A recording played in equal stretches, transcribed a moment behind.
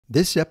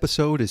This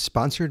episode is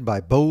sponsored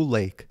by Bow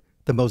Lake,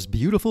 the most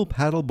beautiful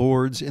paddle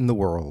boards in the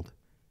world.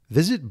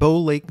 Visit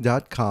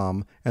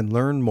bowlake.com and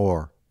learn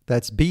more.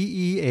 That's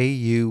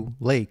B-E-A-U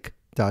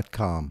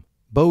lake.com.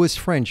 Bow is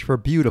French for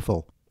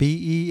beautiful.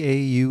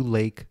 B-E-A-U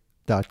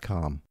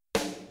lake.com.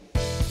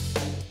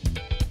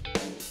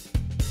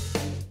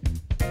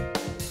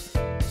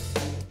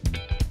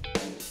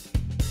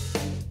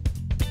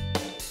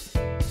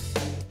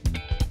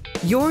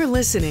 You're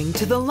listening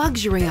to The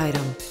Luxury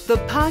Item, the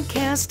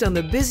podcast on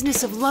the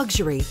business of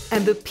luxury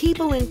and the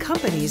people and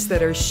companies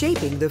that are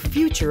shaping the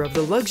future of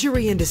the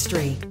luxury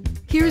industry.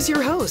 Here's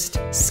your host,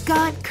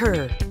 Scott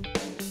Kerr.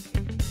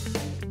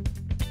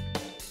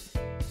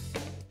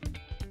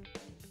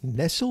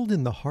 Nestled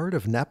in the heart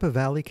of Napa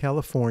Valley,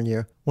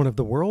 California, one of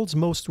the world's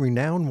most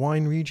renowned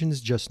wine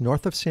regions just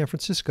north of San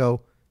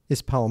Francisco,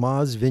 is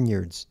Palmaz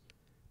Vineyards.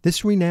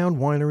 This renowned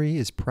winery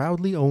is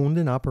proudly owned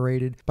and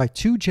operated by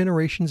two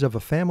generations of a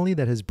family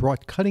that has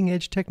brought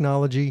cutting-edge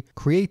technology,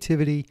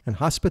 creativity, and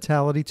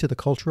hospitality to the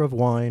culture of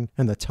wine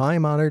and the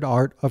time-honored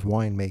art of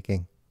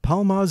winemaking.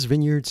 Palmaz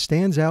Vineyards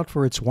stands out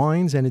for its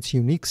wines and its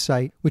unique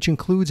site, which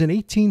includes an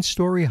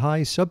 18-story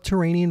high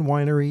subterranean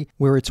winery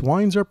where its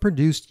wines are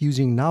produced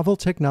using novel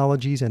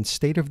technologies and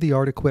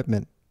state-of-the-art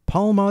equipment.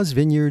 Palmaz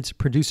Vineyards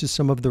produces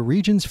some of the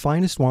region's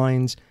finest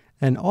wines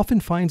and often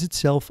finds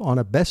itself on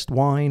a best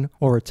wine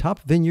or a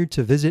top vineyard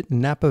to visit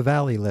Napa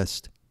Valley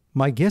list.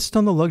 My guest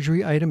on the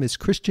luxury item is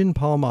Christian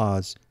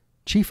Palmaz,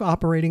 Chief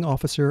Operating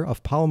Officer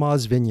of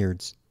Palmaz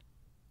Vineyards.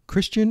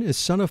 Christian is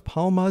son of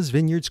Palmaz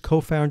Vineyards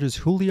co-founders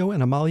Julio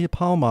and Amalia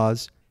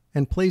Palmaz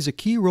and plays a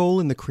key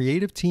role in the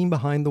creative team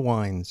behind the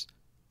wines.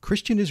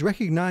 Christian is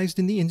recognized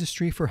in the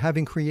industry for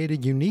having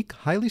created unique,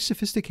 highly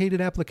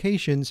sophisticated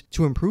applications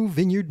to improve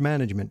vineyard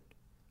management.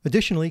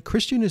 Additionally,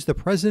 Christian is the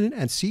president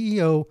and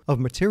CEO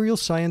of material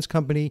science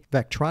company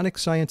Vactronic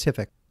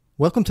Scientific.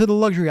 Welcome to the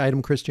luxury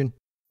item, Christian.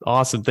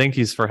 Awesome. Thank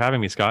you for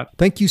having me, Scott.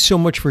 Thank you so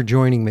much for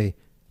joining me.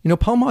 You know,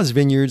 Palmaz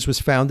Vineyards was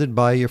founded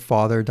by your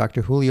father,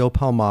 Dr. Julio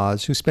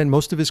Palmaz, who spent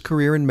most of his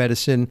career in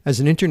medicine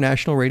as an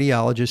international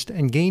radiologist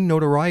and gained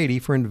notoriety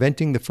for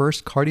inventing the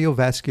first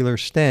cardiovascular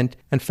stent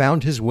and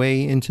found his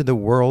way into the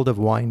world of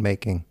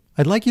winemaking.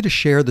 I'd like you to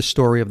share the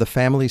story of the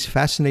family's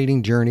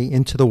fascinating journey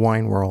into the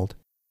wine world.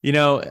 You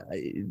know,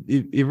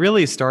 it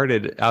really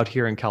started out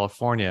here in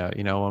California,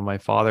 when my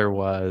father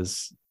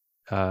was,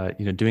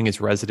 doing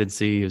his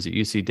residency. He was at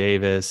UC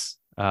Davis.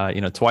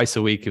 Twice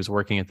a week he was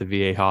working at the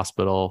VA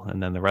hospital.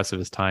 And then the rest of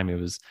his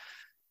time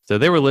so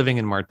they were living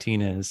in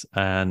Martinez,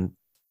 and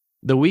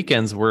the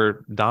weekends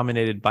were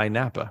dominated by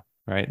Napa,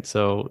 right?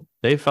 So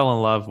they fell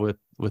in love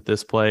with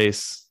this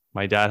place.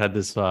 My dad had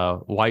this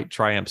white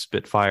Triumph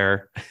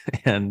Spitfire,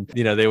 and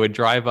they would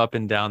drive up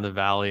and down the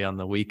valley on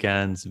the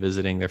weekends,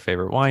 visiting their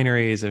favorite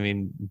wineries. I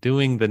mean,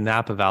 doing the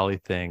Napa Valley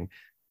thing,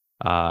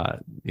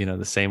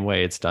 the same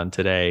way it's done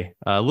today.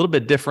 A little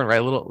bit different,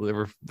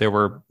 right? There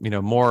were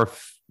more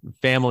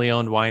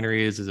family-owned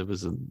wineries.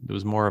 It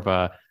was more of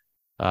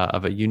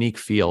a unique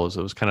feel. It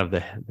was kind of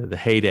the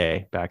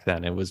heyday back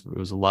then. It was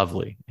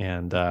lovely,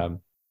 and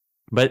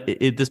but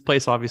this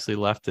place obviously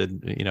left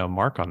a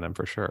mark on them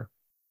for sure.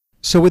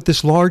 So with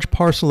this large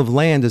parcel of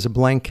land as a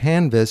blank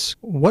canvas,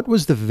 what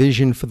was the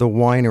vision for the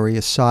winery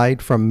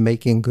aside from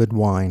making good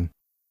wine?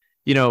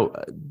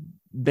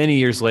 Many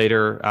years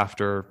later,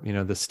 after,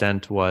 the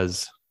stent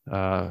was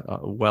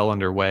well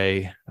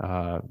underway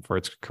for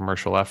its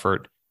commercial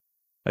effort,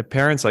 my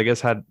parents, I guess,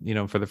 had,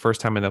 for the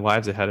first time in their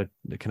lives, they had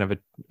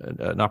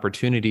an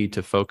opportunity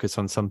to focus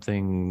on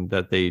something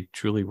that they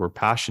truly were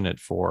passionate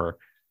for.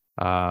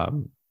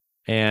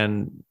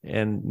 And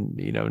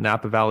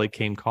Napa Valley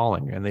came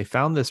calling, and they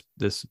found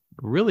this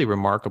really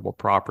remarkable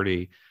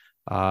property.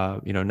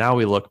 Now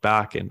we look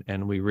back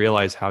and we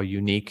realize how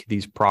unique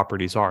these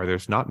properties are.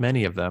 There's not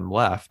many of them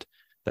left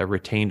that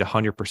retained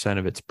 100%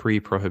 of its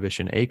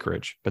pre-prohibition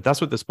acreage, but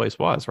that's what this place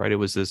was, right? It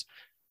was this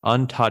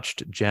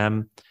untouched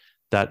gem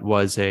that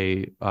was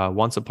a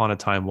once upon a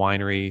time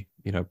winery,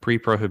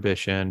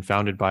 pre-prohibition,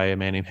 founded by a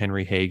man named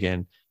Henry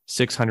Hagen,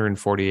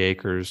 640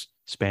 acres,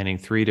 spanning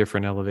 3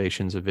 different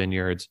elevations of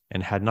vineyards,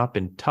 and had not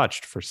been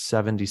touched for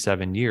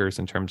 77 years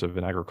in terms of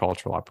an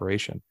agricultural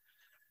operation.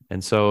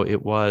 And so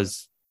it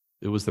was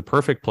the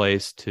perfect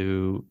place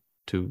to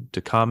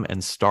come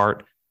and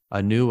start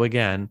anew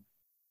again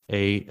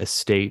a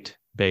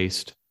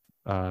estate-based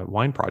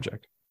wine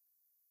project.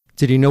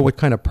 Did he know what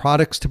kind of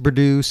products to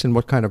produce and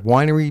what kind of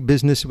winery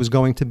business it was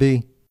going to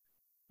be?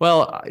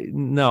 Well,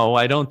 no,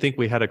 I don't think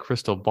we had a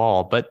crystal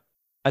ball, but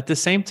at the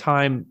same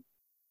time,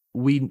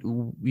 we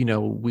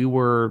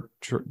were,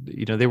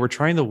 they were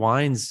trying the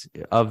wines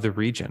of the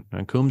region,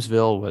 and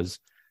Coombsville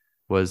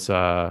was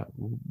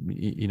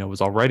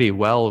already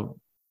well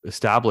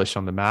established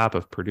on the map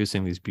of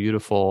producing these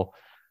beautiful,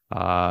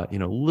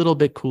 little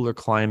bit cooler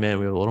climate.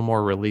 We have a little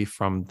more relief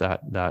from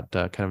that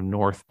kind of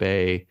North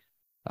Bay,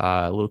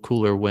 a little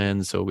cooler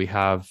winds. So we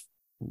have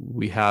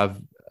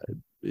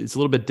it's a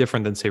little bit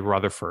different than, say,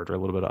 Rutherford or a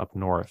little bit up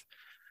north.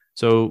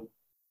 So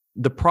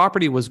the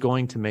property was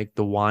going to make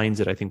the wines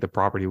that I think the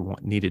property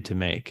needed to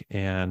make.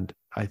 And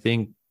I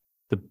think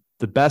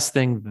the best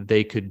thing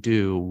they could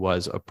do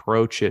was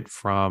approach it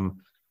from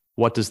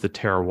what does the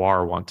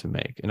terroir want to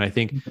make. And I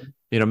think,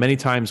 many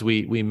times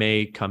we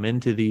may come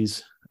into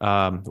these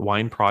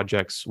wine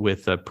projects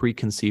with a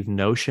preconceived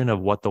notion of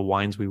what the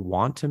wines we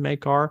want to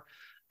make are.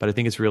 But I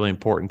think it's really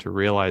important to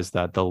realize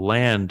that the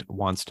land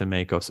wants to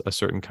make a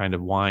certain kind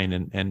of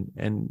wine,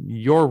 and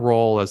your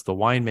role as the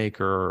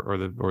winemaker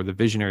or the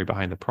visionary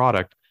behind the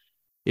product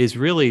is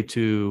really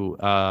to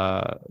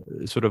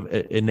sort of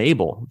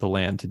enable the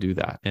land to do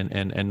that,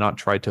 and not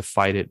try to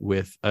fight it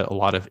with a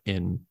lot of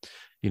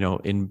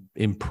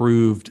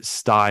improved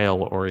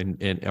style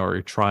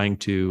or trying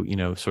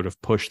to sort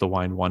of push the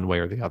wine one way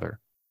or the other.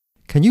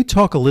 Can you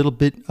talk a little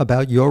bit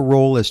about your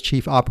role as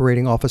Chief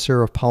Operating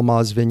Officer of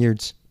Palmaz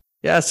Vineyards?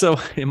 Yeah, so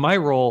in my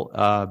role,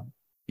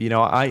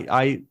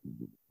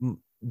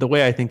 the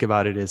way I think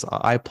about it is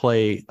I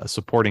play a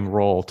supporting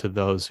role to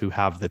those who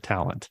have the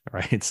talent,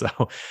 right? So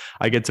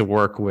I get to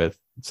work with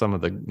some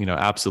of the,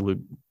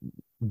 absolute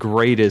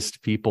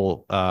greatest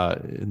people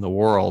in the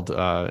world.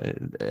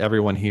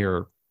 Everyone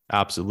here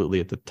absolutely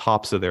at the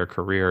tops of their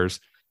careers.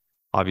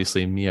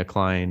 Obviously, Mia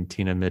Klein,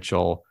 Tina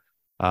Mitchell,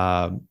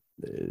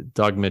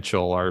 Doug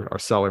Mitchell, our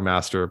cellar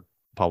master,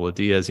 Pablo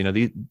Diaz.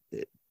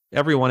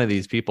 Every one of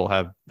these people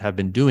have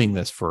been doing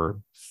this for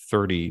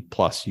 30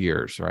 plus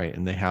years, right?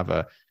 And they have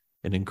an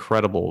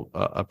incredible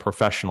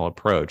professional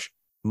approach.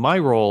 My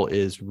role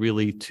is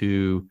really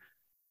to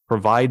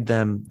provide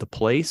them the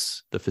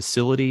place, the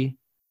facility,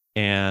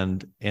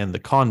 and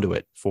the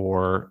conduit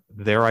for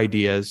their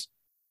ideas,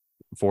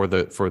 for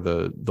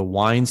the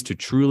wines to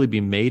truly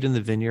be made in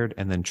the vineyard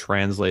and then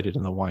translated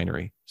in the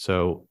winery.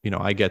 So,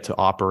 I get to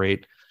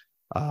operate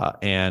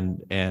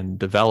and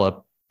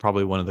develop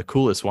probably one of the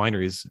coolest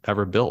wineries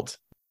ever built.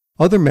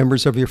 Other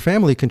members of your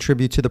family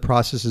contribute to the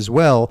process as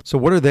well. So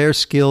what are their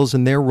skills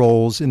and their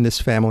roles in this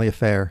family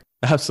affair?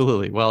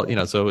 Absolutely. Well,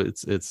 so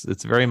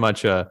it's very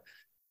much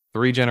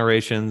 3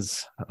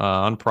 generations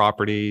on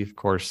property. Of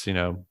course,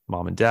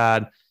 mom and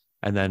dad,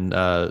 and then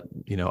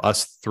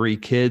us 3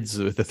 kids,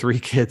 with the 3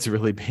 kids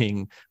really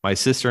being my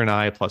sister and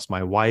I, plus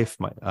my wife.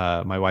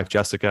 My wife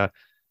Jessica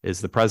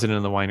is the president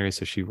of the winery,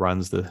 so she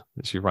runs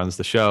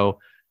the show.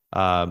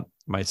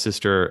 My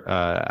sister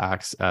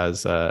acts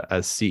as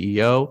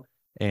CEO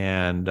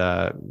and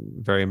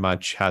very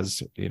much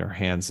has her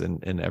hands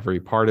in every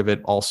part of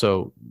it.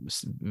 Also,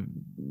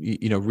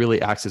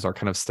 really acts as our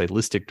kind of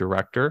stylistic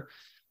director.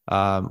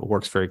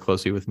 Works very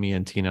closely with me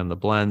and Tina on the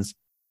blends,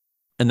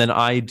 and then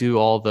I do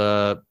all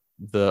the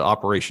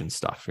operation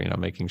stuff.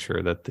 Making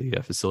sure that the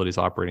facility is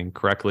operating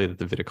correctly, that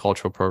the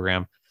viticultural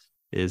program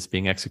is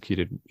being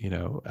executed,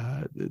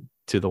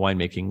 to the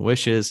winemaking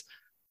wishes.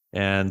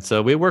 And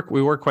so we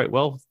work quite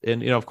well.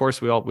 And, of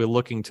course, we're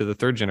looking to the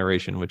 3rd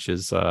generation, which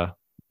is,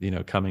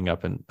 coming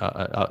up and,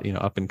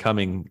 up and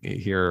coming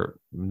here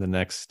in the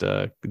next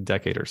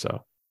decade or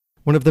so.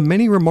 One of the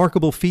many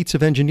remarkable feats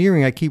of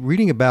engineering I keep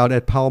reading about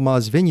at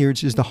Palmaz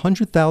Vineyards is the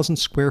 100,000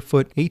 square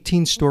foot,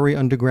 18-story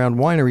underground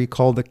winery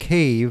called The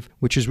Cave,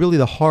 which is really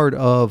the heart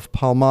of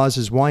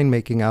Palmaz's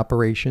winemaking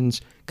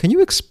operations. Can you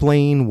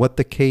explain what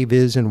The Cave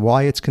is and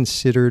why it's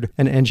considered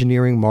an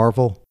engineering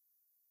marvel?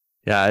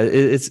 Yeah,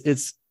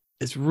 it's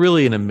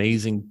really an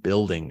amazing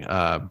building.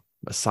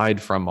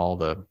 Aside from all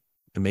the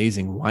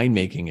amazing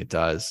winemaking it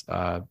does,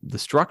 the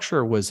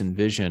structure was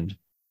envisioned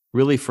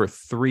really for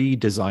 3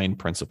 design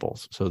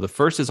principles. So the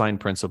first design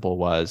principle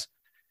was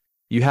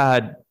you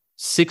had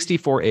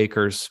 64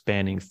 acres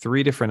spanning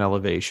 3 different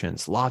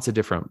elevations, lots of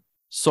different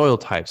soil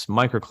types,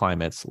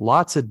 microclimates,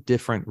 lots of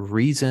different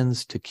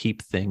reasons to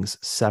keep things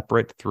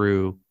separate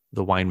through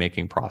the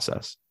winemaking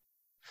process.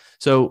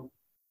 So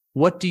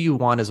what do you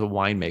want as a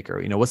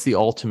winemaker? What's the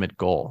ultimate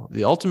goal?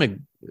 The ultimate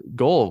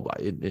goal,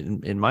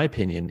 in my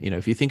opinion,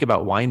 if you think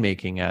about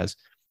winemaking as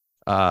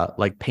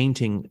like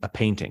painting a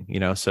painting,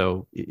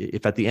 so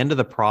if at the end of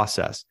the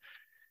process,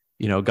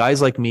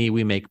 guys like me,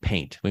 we make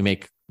paint, we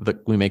make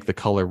the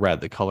color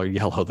red, the color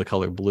yellow, the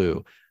color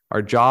blue.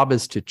 Our job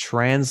is to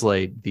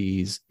translate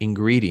these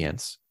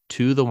ingredients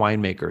to the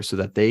winemaker so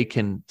that they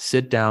can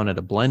sit down at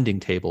a blending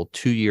table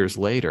 2 years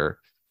later.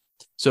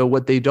 So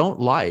what they don't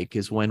like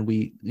is when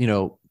we,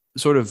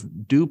 sort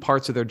of do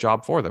parts of their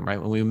job for them, right?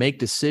 When we make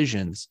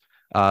decisions,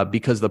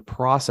 because the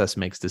process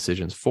makes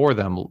decisions for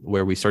them,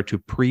 where we start to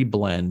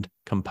pre-blend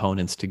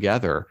components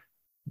together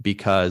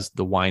because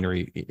the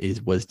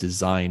winery was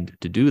designed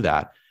to do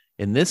that.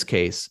 In this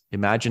case,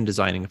 imagine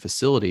designing a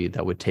facility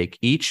that would take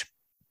each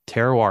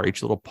terroir,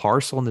 each little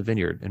parcel in the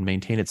vineyard, and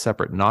maintain it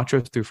separate, not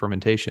just through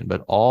fermentation,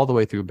 but all the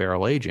way through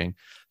barrel aging,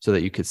 so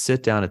that you could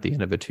sit down at the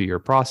end of a 2-year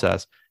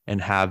process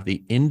and have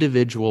the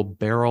individual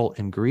barrel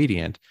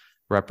ingredient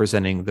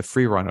representing the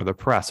free run or the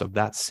press of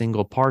that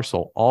single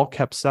parcel, all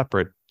kept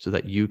separate so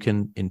that you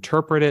can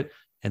interpret it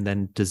and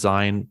then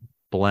design,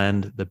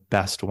 blend the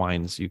best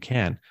wines you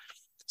can.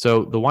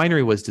 So the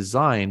winery was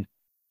designed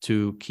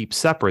to keep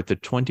separate the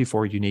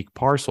 24 unique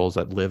parcels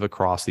that live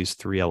across these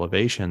 3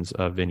 elevations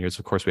of vineyards.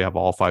 Of course, we have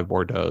all 5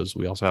 Bordeauxs.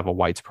 We also have a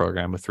whites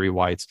program with 3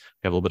 whites.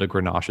 We have a little bit of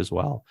Grenache as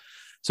well.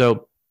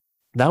 So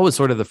that was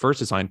sort of the first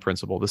design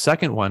principle. The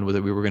second one was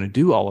that we were going to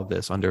do all of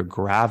this under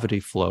gravity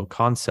flow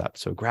concept.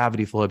 So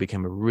gravity flow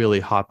became a really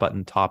hot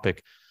button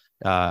topic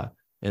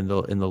in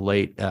the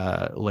late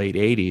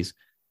 80s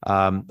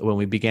when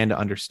we began to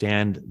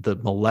understand the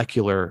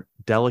molecular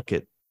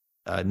delicate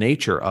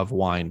nature of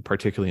wine,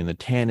 particularly in the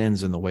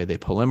tannins and the way they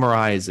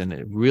polymerize, and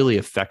it really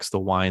affects the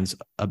wine's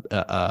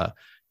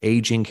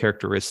aging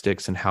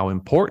characteristics and how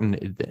important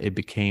it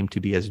became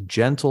to be as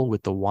gentle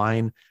with the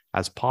wine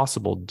as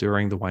possible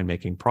during the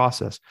winemaking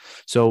process.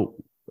 So,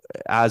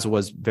 as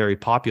was very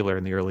popular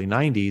in the early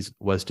 90s,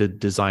 was to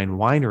design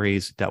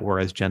wineries that were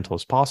as gentle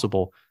as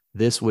possible.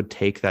 This would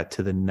take that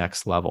to the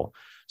next level.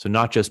 So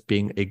not just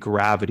being a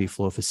gravity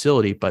flow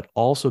facility, but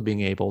also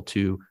being able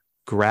to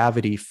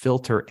gravity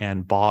filter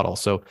and bottle.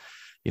 So,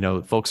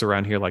 folks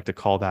around here like to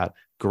call that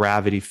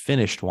gravity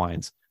finished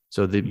wines.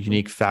 So the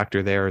unique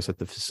factor there is that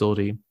the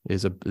facility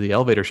is the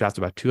elevator shaft is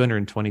about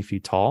 220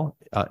 feet tall,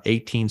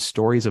 18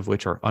 stories of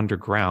which are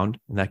underground.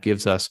 And that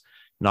gives us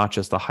not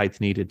just the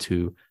height needed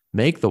to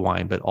make the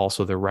wine, but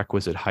also the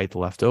requisite height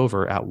left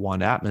over at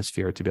 1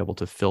 atmosphere to be able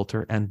to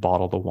filter and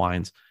bottle the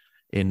wines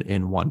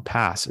in one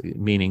pass,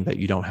 meaning that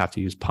you don't have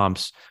to use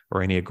pumps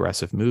or any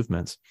aggressive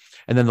movements.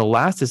 And then the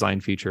last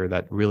design feature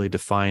that really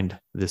defined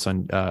this,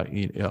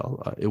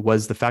 it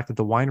was the fact that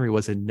the winery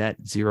was a net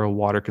zero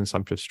water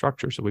consumptive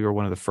structure. So we were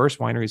one of the first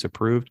wineries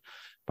approved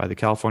by the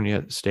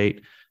California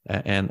state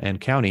and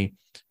county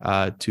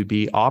to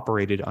be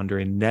operated under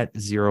a net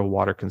zero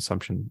water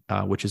consumption,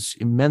 which is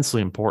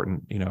immensely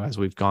important. As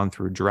we've gone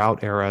through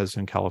drought eras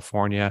in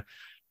California,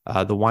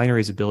 the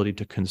winery's ability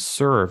to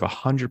conserve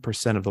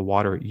 100% of the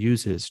water it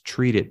uses,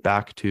 treat it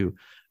back to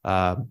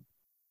a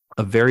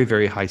very,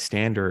 very high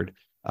standard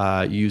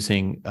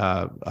using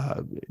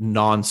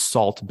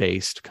non-salt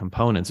based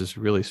components is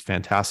really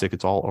fantastic.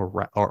 It's all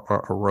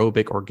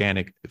aerobic,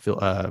 organic,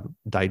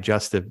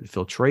 digestive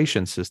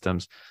filtration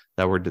systems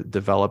that were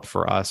developed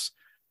for us.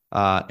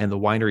 And the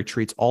winery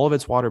treats all of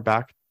its water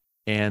back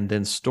and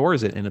then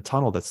stores it in a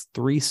tunnel that's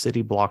 3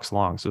 city blocks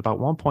long. So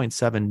about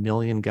 1.7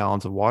 million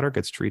gallons of water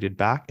gets treated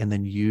back and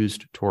then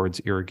used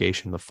towards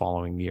irrigation the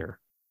following year.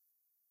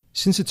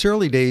 Since its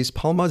early days,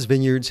 Palmaz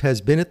Vineyards has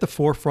been at the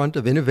forefront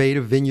of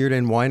innovative vineyard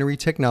and winery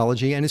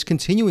technology and is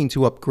continuing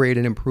to upgrade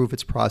and improve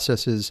its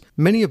processes.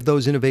 Many of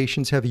those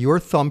innovations have your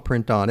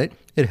thumbprint on it.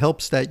 It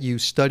helps that you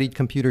studied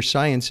computer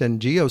science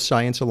and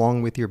geoscience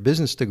along with your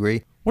business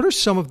degree. What are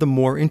some of the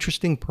more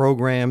interesting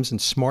programs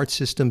and smart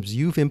systems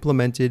you've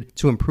implemented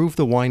to improve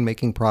the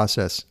winemaking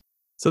process?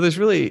 So there's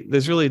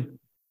really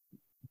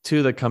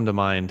two that come to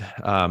mind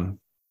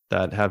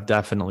that have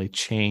definitely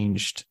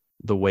changed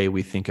the way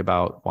we think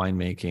about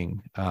winemaking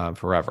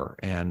forever.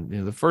 And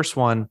the first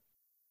one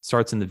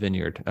starts in the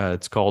vineyard.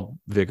 It's called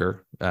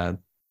VIGOR, kind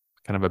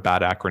of a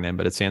bad acronym,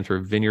 but it stands for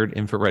Vineyard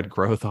Infrared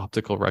Growth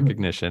Optical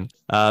Recognition.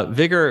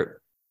 VIGOR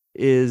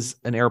is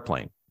an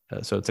airplane.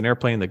 So it's an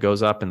airplane that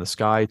goes up in the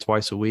sky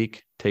twice a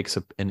week, takes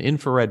an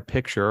infrared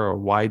picture or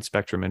wide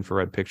spectrum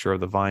infrared picture of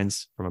the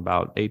vines from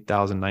about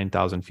 8,000,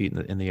 9,000 feet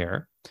in the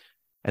air.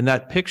 And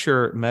that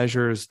picture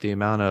measures the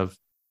amount of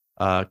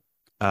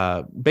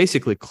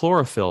basically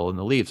chlorophyll in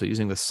the leaves. So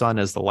using the sun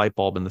as the light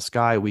bulb in the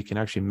sky, we can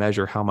actually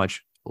measure how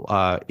much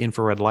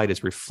infrared light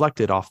is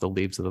reflected off the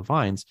leaves of the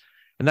vines.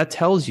 And that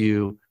tells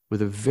you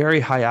with a very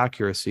high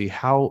accuracy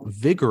how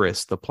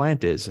vigorous the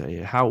plant is,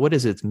 what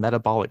is its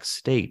metabolic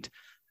state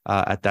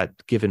at that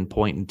given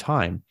point in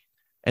time.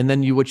 And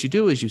then what you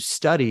do is you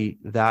study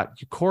that,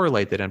 you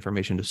correlate that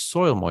information to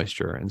soil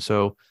moisture. And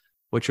so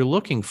what you're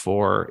looking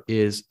for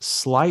is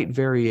slight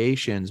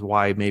variations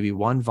why maybe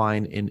one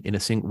vine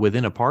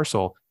within a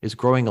parcel is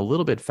growing a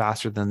little bit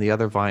faster than the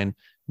other vine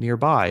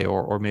nearby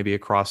or maybe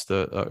across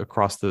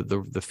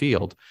the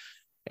field.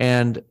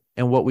 And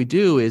what we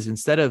do is,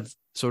 instead of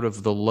sort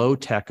of the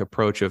low-tech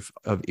approach of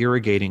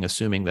irrigating,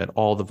 assuming that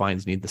all the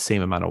vines need the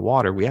same amount of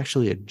water, we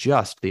actually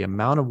adjust the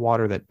amount of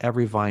water that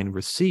every vine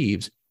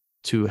receives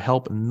to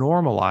help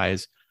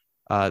normalize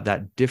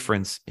that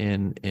difference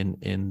in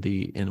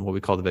what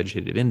we call the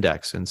vegetative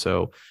index. And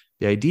so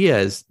the idea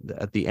is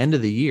that at the end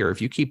of the year,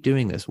 if you keep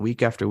doing this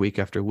week after week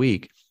after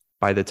week,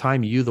 by the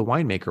time you, the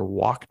winemaker,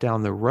 walk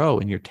down the row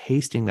and you're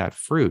tasting that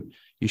fruit,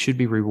 you should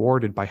be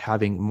rewarded by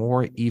having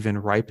more even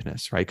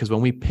ripeness, right? Because when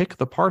we pick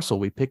the parcel,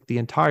 we pick the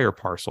entire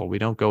parcel. We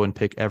don't go and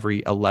pick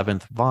every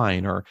 11th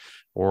vine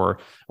or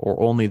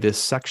only this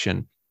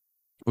section.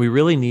 We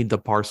really need the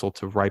parcel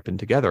to ripen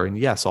together. And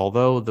yes,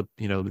 although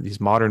these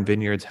modern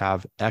vineyards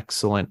have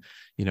excellent,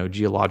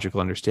 geological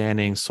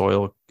understanding,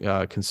 soil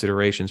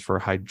considerations for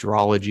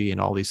hydrology and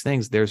all these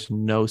things, there's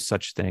no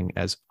such thing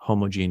as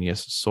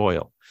homogeneous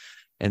soil.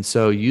 And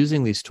so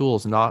using these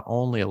tools not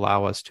only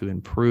allow us to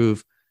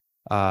improve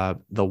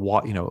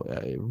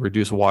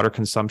reduce water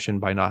consumption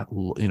by not,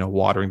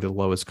 watering the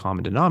lowest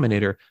common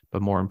denominator,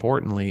 but more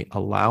importantly,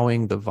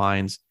 allowing the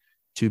vines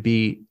to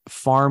be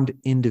farmed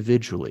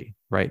individually,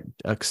 right?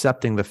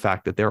 Accepting the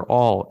fact that they're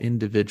all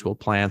individual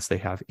plants, they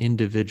have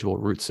individual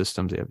root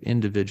systems, they have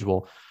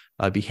individual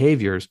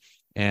behaviors,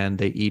 and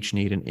they each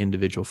need an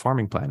individual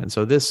farming plan. And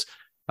so this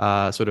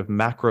sort of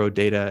macro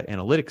data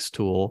analytics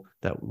tool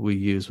that we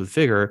use with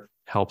Vigor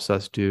helps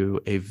us do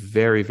a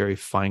very, very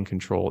fine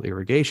control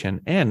irrigation,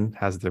 and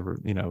has the,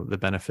 you know, the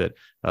benefit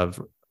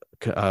of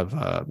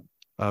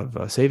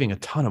saving a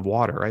ton of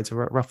water, right? So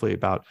roughly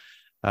about,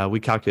 we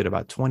calculate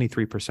about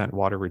 23%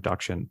 water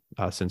reduction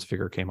since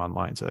Vigor came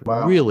online. So it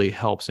really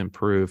helps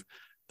improve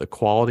the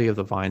quality of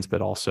the vines,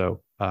 but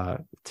also,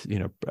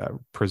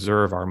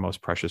 preserve our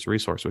most precious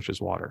resource, which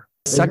is water.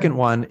 Second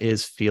one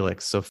is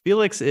Felix. So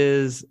Felix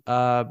is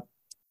call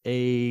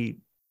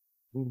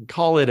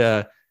it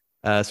a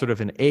sort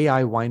of an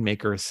AI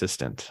winemaker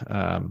assistant.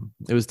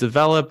 It was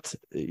developed,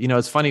 you know,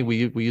 it's funny,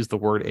 we use the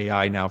word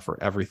AI now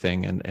for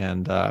everything.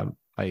 And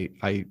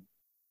I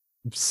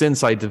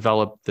since I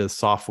developed the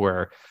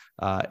software,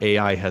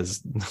 AI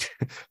has,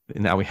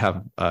 now we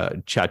have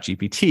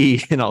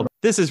ChatGPT and all.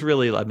 This is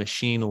really a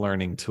machine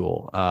learning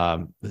tool.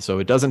 So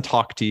it doesn't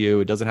talk to you.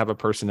 It doesn't have a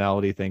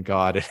personality, thank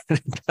God.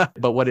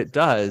 But what it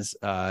does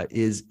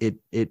is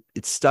it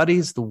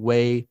studies the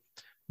way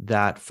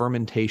that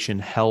fermentation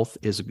health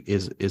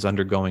is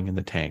undergoing in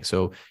the tank.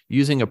 So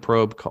using a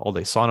probe called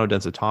a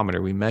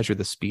sonodensitometer, we measure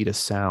the speed of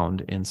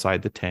sound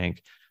inside the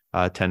tank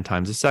 10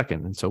 times a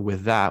second. And so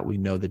with that, we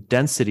know the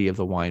density of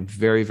the wine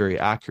very, very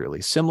accurately,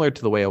 similar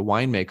to the way a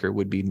winemaker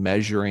would be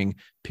measuring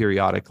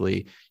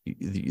periodically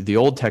the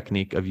old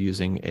technique of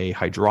using a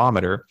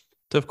hydrometer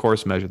to, of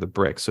course, measure the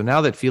bricks. So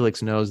now that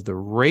Felix knows the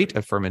rate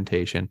of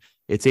fermentation,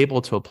 it's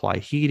able to apply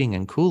heating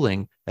and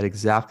cooling at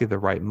exactly the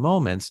right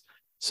moments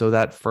so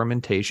that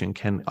fermentation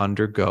can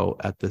undergo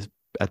at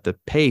the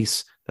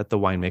pace that the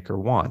winemaker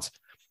wants.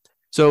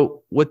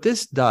 So what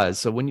this does,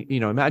 so when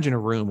you imagine a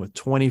room with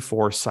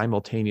 24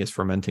 simultaneous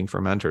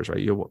fermenters,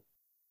 right?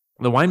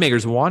 The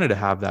winemakers wanted to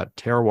have that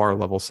terroir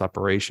level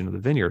separation of the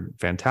vineyard,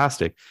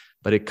 fantastic,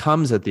 but it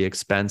comes at the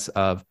expense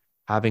of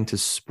having to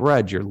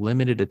spread your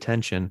limited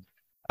attention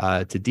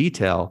to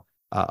detail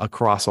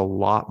across a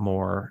lot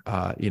more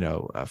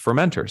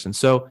fermenters. And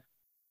so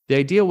the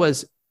idea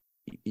was,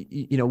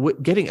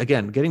 getting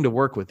to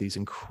work with these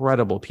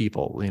incredible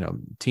people,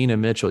 Tina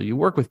Mitchell, you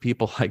work with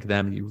people like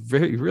them, you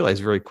realize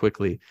very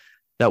quickly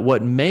that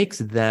what makes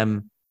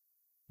them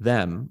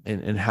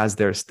and has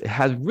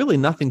really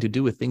nothing to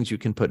do with things you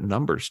can put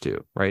numbers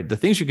to, right? The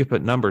things you can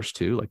put numbers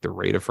to, like the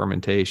rate of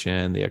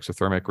fermentation, the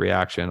exothermic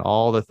reaction,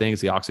 all the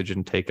things, the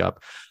oxygen take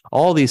up,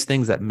 all these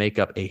things that make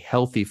up a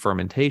healthy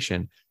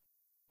fermentation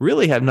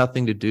really have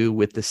nothing to do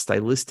with the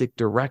stylistic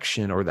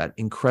direction or that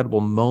incredible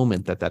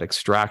moment that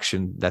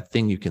extraction, that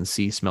thing you can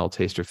see, smell,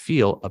 taste, or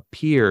feel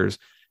appears,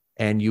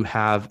 and you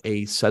have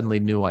a suddenly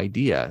new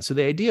idea. So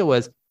the idea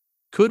was,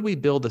 could we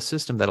build a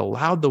system that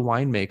allowed the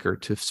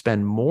winemaker to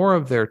spend more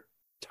of their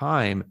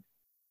time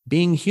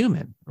being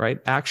human, right?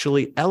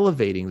 Actually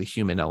elevating the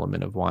human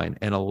element of wine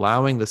and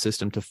allowing the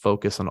system to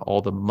focus on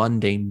all the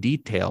mundane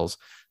details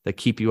that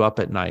keep you up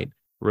at night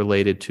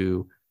related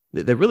to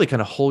that really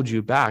kind of hold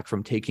you back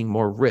from taking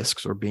more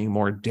risks or being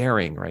more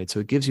daring, right? So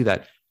it gives you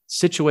that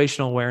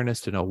situational awareness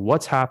to know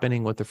what's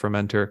happening with the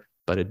fermenter,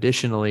 but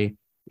additionally,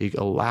 it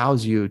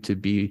allows you to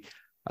be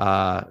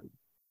a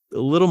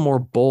little more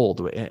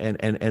bold,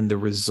 and the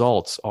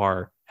results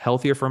are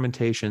healthier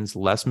fermentations,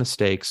 less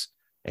mistakes,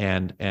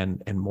 and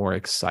more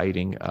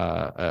exciting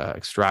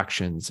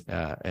extractions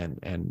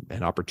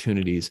and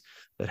opportunities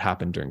that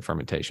happen during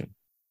fermentation.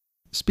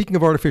 Speaking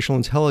of artificial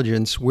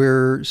intelligence,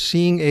 we're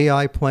seeing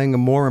AI playing a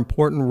more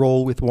important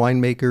role with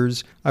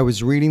winemakers. I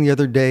was reading the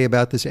other day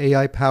about this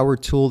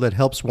AI-powered tool that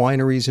helps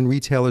wineries and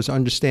retailers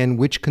understand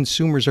which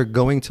consumers are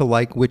going to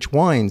like which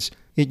wines.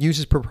 It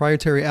uses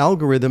proprietary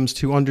algorithms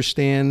to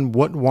understand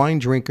what wine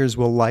drinkers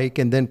will like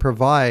and then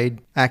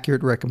provide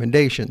accurate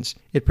recommendations.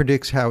 It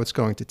predicts how it's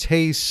going to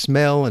taste,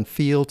 smell, and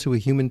feel to a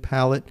human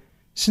palate.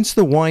 Since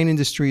the wine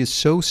industry is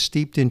so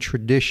steeped in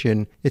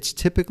tradition, it's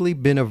typically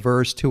been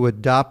averse to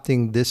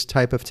adopting this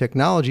type of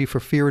technology for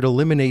fear it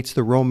eliminates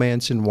the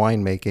romance in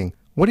winemaking.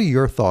 What are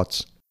your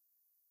thoughts?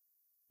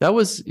 That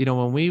was,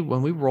 when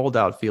we rolled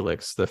out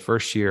Felix the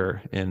first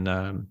year in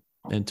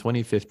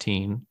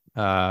 2015,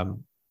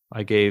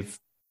 I gave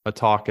a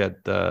talk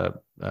at the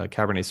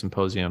Cabernet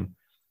Symposium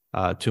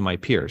to my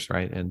peers,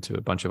 right, and to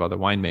a bunch of other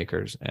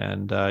winemakers.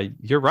 And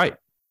you're right.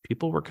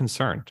 People were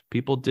concerned.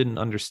 People didn't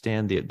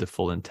understand the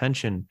full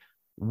intention.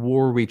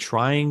 Were we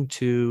trying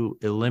to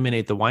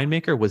eliminate the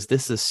winemaker? Was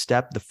this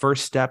the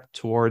first step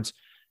towards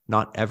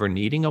not ever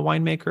needing a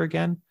winemaker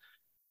again?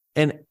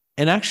 And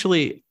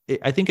actually,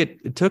 I think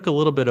it took a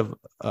little bit of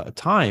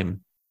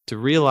time to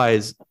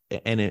realize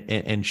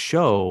and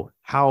show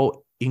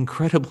how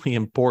incredibly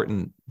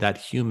important that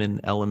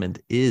human element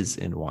is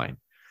in wine.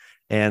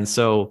 And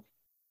so,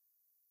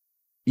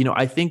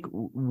 I think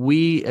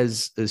we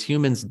as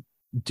humans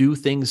do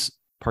things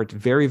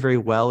very, very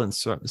well in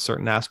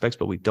certain aspects,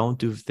 but we don't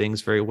do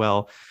things very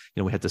well.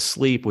 We have to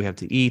sleep, we have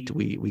to eat,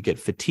 we get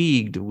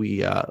fatigued, we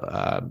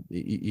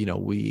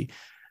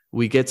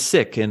get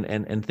sick,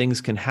 and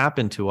things can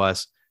happen to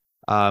us.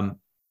 And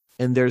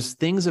there's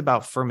things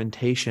about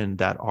fermentation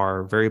that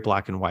are very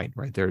black and white,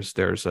 right? There's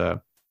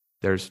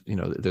There's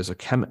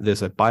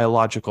a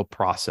biological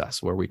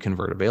process where we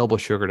convert available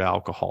sugar to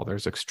alcohol.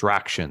 There's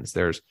extractions.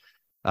 There's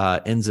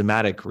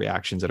enzymatic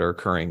reactions that are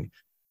occurring.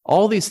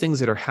 All these things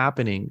that are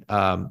happening,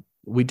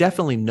 we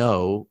definitely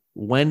know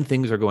when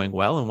things are going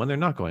well and when they're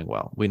not going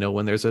well. We know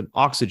when there's an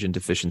oxygen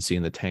deficiency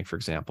in the tank, for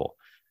example.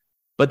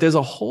 But there's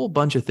a whole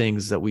bunch of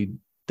things that we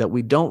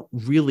don't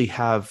really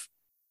have,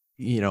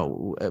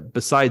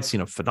 besides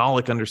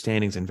phenolic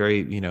understandings and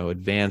very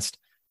advanced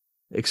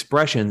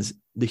expressions.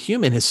 The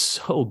human is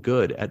so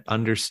good at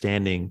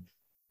understanding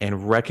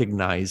and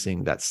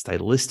recognizing that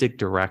stylistic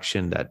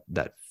direction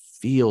that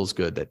feels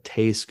good, that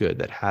tastes good,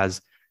 that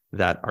has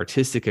that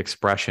artistic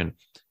expression.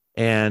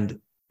 And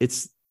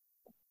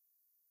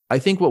I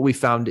think what we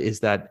found is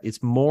that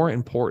it's more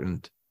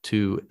important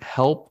to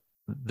help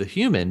the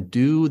human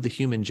do the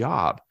human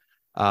job,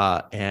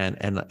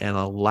 and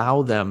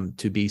allow them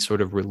to be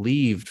sort of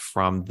relieved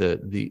from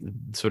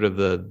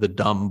the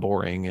dumb,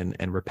 boring,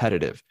 and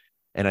repetitive.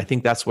 And I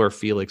think that's where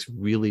Felix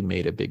really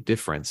made a big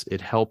difference. It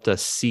helped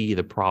us see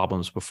the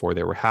problems before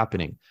they were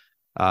happening.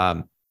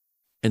 And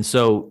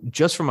so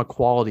just from a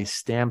quality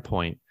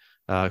standpoint,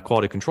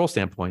 quality control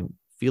standpoint,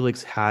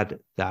 Felix had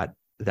that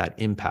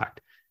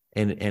impact.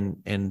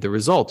 And the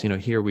result,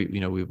 here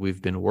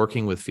we've been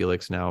working with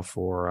Felix now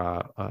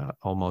for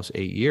almost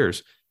 8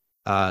 years.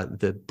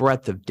 The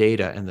breadth of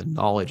data and the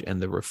knowledge and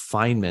the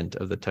refinement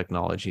of the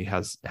technology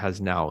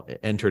has now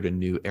entered a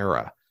new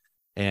era.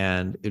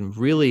 And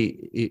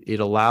it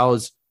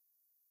allows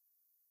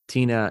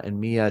Tina and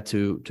Mia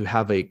to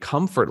have a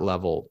comfort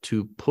level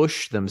to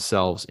push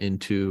themselves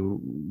into,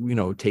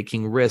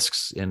 taking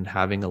risks and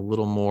having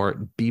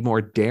be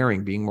more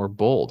daring, being more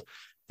bold,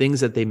 things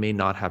that they may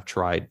not have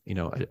tried,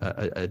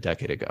 a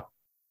decade ago.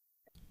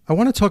 I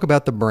want to talk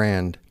about the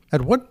brand.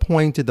 At what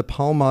point did the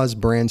Palmaz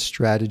brand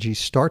strategy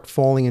start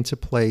falling into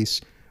place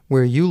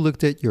where you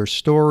looked at your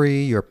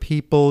story, your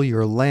people,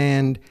 your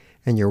land,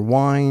 and your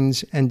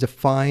wines and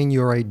define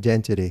your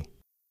identity?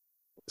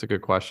 It's a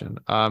good question.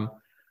 I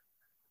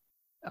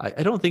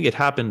don't think it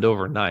happened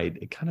overnight.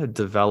 It kind of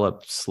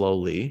developed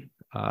slowly.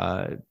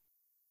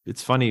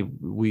 It's funny.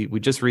 We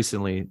just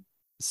recently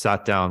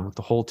sat down with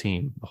the whole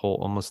team, the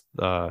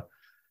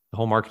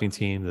whole marketing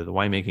team, the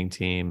winemaking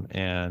team,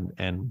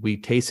 and we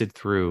tasted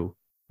through.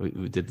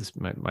 We did this.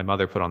 My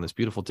mother put on this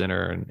beautiful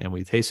dinner, and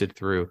we tasted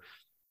through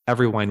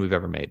every wine we've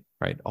ever made,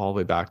 right, all the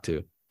way back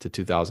to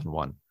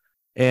 2001.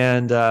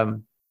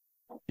 And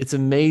it's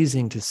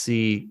amazing to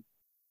see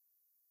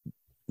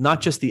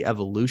not just the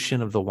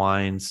evolution of the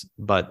wines,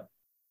 but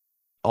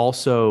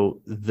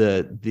also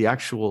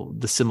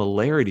the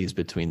similarities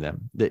between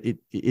them.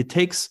 It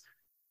takes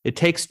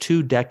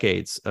 2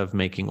 decades of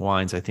making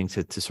wines, I think,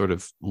 to sort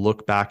of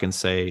look back and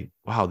say,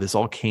 wow, this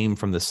all came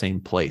from the same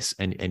place,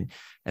 and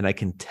I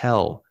can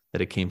tell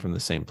that it came from the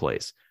same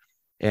place.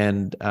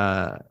 And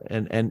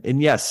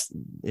yes,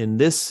 in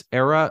this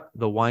era,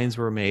 the wines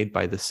were made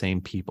by the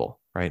same people,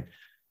 right?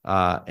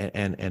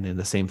 And in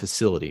the same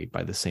facility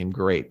by the same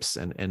grapes,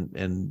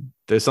 and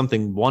there's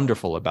something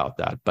wonderful about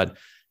that. But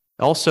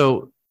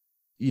also,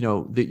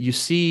 that you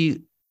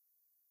see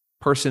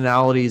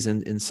personalities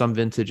in some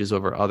vintages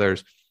over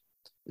others.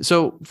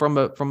 So from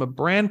a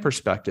brand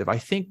perspective, I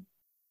think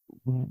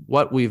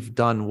what we've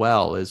done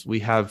well is we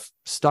have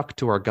stuck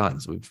to our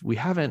guns. We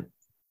haven't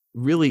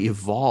really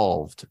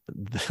evolved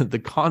the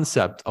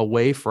concept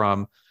away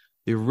from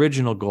the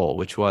original goal,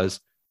 which was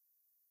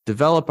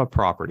develop a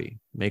property,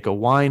 make a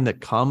wine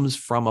that comes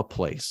from a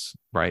place,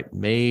 right?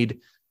 Made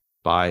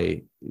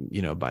by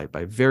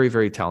very,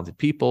 very talented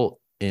people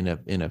in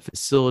a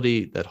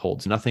facility that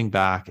holds nothing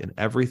back, and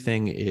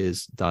everything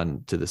is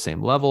done to the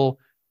same level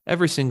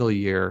every single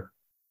year.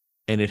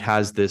 And it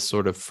has this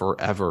sort of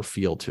forever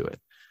feel to it.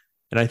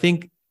 And I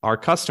think our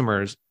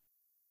customers,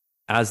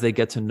 as they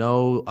get to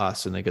know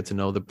us and they get to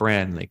know the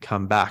brand, and they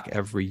come back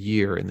every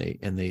year and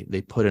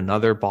they put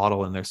another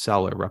bottle in their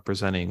cellar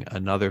representing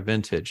another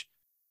vintage,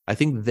 I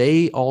think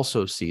they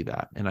also see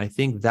that. And I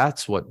think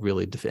that's what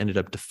really ended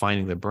up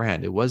defining the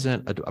brand. It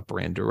wasn't a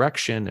brand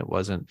direction. It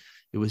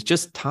was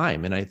just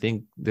time. And I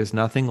think there's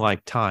nothing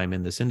like time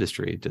in this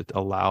industry that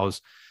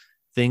allows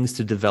things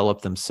to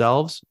develop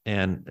themselves.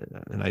 And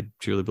I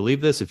truly believe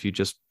this: if you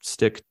just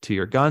stick to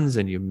your guns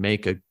and you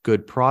make a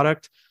good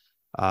product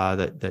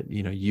that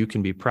you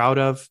can be proud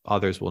of,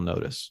 others will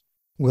notice.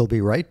 We'll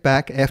be right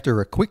back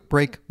after a quick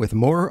break with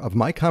more of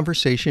my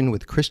conversation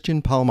with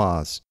Christian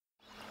Palmaz.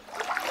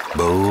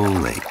 Bow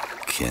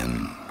Lake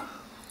in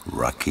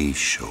Rocky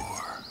Shore.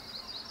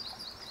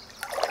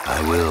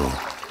 I will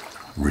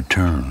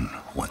return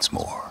once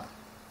more.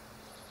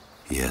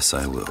 Yes,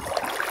 I will.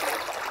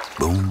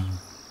 Boom,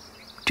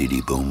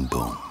 diddy, boom,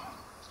 boom.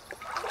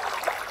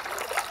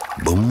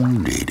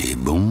 Boom, diddy,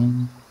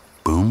 boom,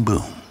 boom,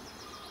 boom.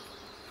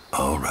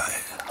 All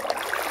right.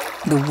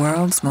 The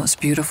world's most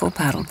beautiful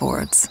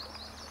paddleboards.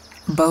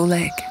 Bow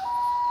Lake.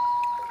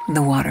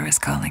 The water is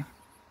calling.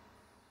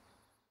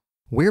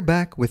 We're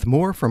back with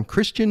more from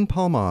Christian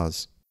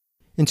Palmaz.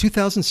 In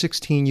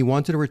 2016, you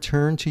wanted to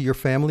return to your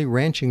family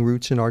ranching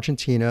roots in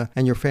Argentina,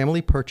 and your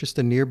family purchased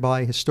a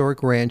nearby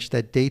historic ranch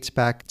that dates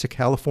back to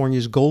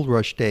California's gold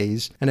rush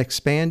days and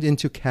expand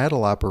into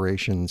cattle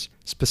operations,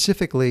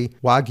 specifically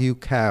Wagyu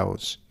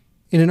cows.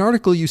 In an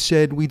article, you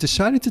said, "We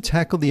decided to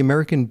tackle the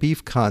American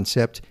beef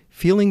concept,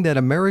 feeling that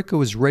America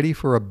was ready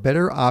for a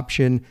better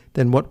option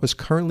than what was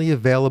currently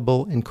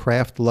available in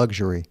craft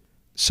luxury."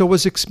 So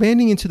was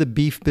expanding into the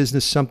beef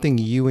business something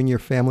you and your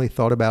family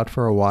thought about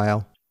for a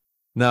while?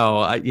 No,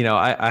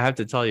 I have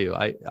to tell you,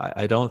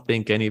 I don't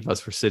think any of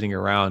us were sitting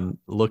around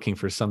looking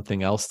for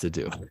something else to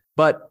do.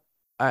 But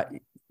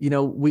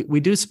we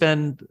do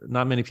spend,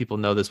 not many people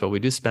know this, but we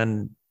do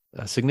spend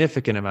a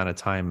significant amount of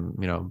time,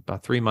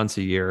 about 3 months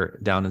a year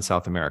down in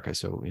South America.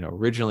 So,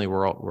 originally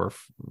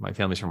my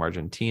family's from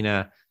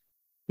Argentina.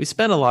 We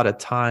spent a lot of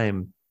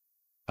time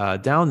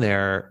down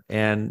there.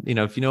 And,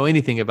 if you know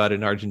anything about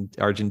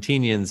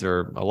Argentinians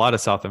or a lot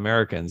of South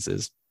Americans,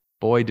 is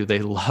boy, do they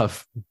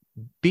love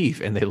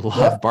beef and they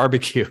love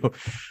barbecue.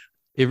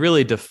 It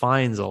really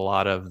defines a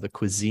lot of the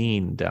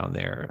cuisine down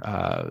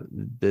there.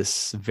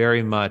 This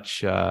very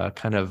much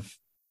kind of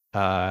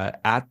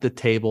at the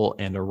table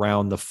and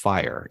around the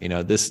fire.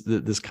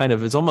 This kind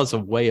of is almost a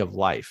way of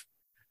life.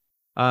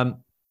 And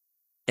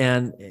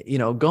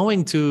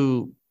going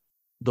to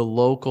the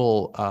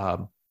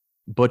local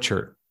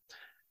butcher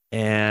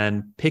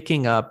and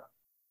picking up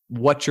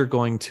what you're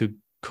going to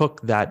cook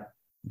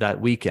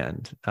that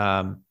weekend.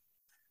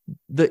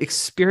 The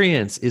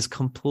experience is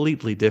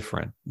completely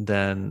different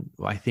than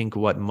I think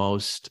what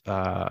most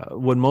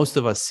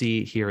of us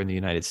see here in the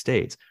United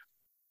States.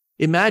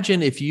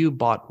 Imagine if you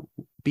bought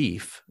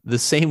beef the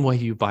same way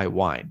you buy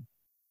wine,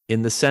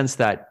 in the sense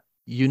that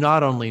you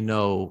not only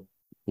know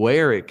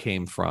where it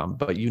came from,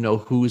 but you know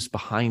who's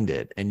behind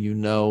it, and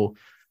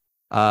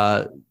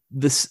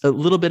this a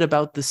little bit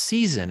about the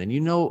season,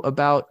 and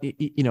about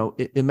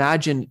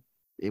imagine,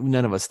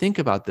 none of us think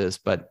about this,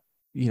 but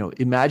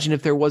imagine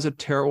if there was a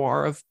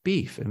terroir of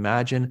beef.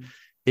 Imagine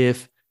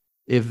if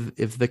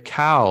the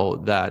cow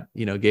that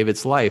gave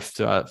its life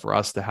for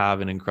us to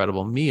have an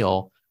incredible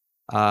meal,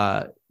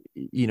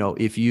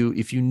 if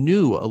you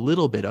knew a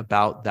little bit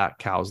about that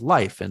cow's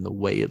life and the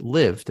way it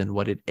lived and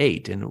what it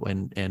ate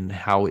and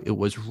how it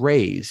was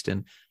raised,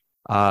 and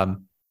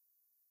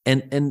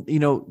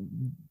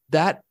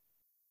that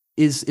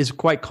is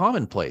quite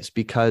commonplace,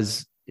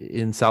 because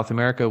in South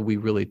America we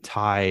really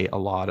tie a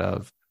lot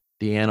of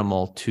the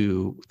animal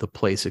to the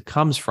place it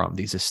comes from.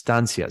 These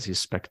estancias, these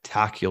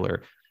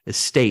spectacular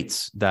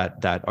estates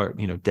that are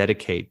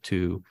dedicate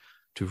to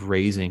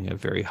raising a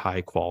very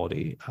high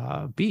quality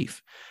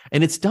beef,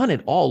 and it's done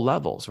at all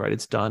levels, right?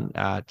 It's done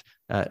at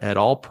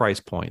all price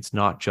points,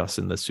 not just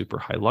in the super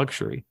high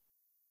luxury.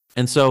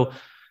 And so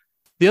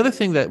the other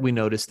thing that we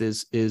noticed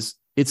is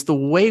it's the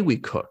way we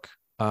cook,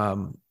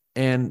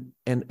 and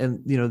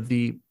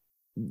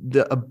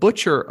a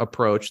butcher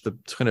approach, the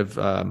kind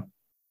of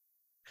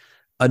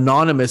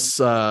anonymous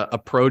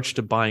approach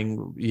to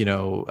buying,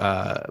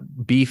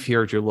 beef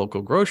here at your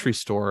local grocery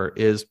store,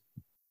 is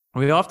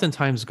we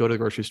oftentimes go to the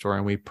grocery store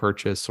and we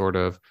purchase sort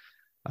of,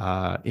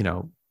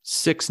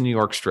 6 New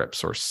York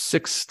strips or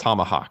 6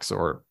 tomahawks,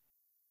 or,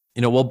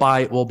 we'll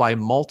buy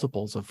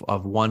multiples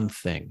of one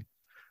thing,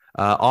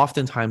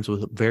 oftentimes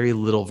with very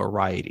little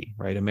variety,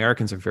 right?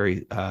 Americans are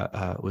very,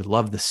 we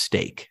love the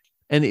steak.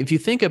 And if you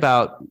think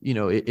about,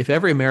 if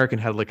every American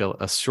had like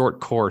a short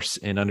course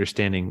in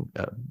understanding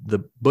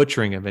the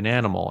butchering of an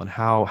animal and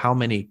how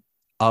many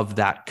of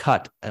that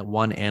cut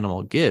one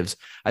animal gives,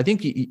 I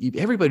think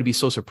everybody would be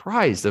so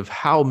surprised of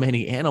how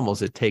many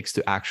animals it takes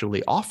to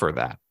actually offer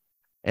that,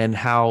 and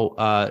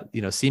how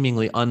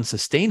seemingly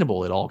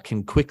unsustainable it all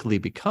can quickly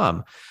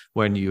become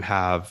when you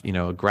have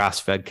a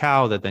grass-fed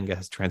cow that then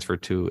gets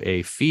transferred to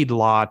a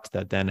feedlot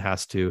that then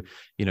has to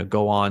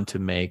go on to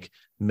make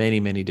many,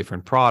 many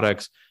different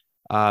products.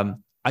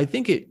 I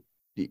think it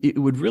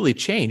would really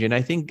change. And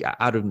I think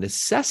out of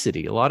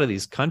necessity, a lot of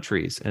these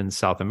countries in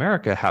South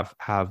America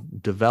have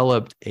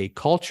developed a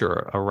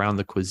culture around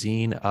the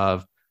cuisine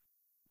of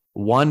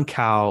one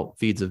cow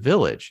feeds a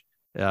village,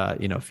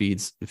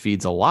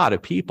 feeds a lot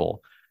of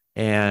people.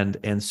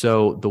 And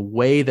so the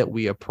way that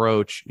we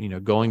approach,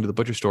 going to the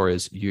butcher store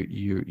is we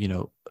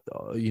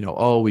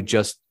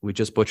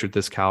just butchered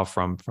this cow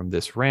from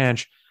this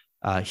ranch.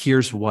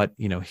 Here's what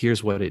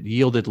it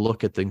yielded.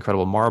 Look at the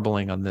incredible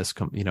marbling on this,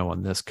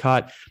 on this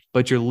cut.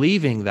 But you're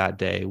leaving that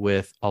day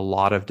with a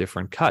lot of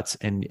different cuts,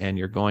 and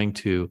you're going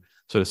to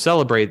sort of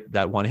celebrate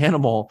that one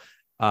animal,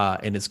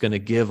 and it's going to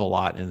give a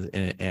lot,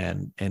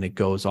 and it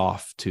goes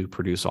off to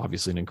produce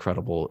obviously an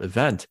incredible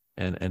event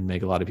and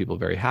make a lot of people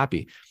very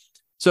happy.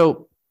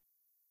 So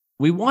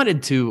we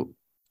wanted to,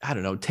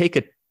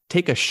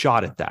 take a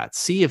shot at that,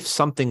 see if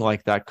something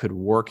like that could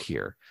work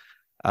here.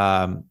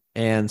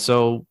 And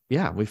so,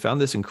 we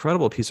found this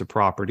incredible piece of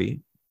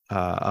property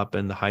up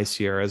in the high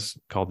Sierras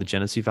called the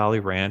Genesee Valley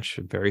Ranch,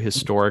 a very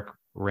historic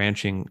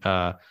ranching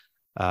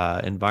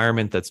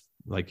environment that's,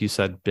 like you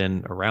said,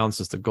 been around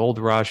since the gold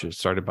rush. It was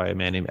started by a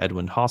man named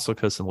Edwin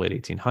Hosselkus in the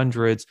late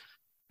 1800s,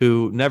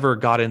 who never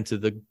got into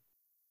the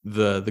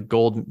the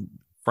gold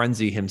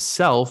frenzy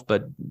himself,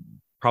 but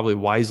probably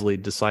wisely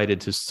decided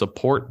to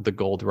support the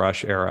gold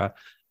rush era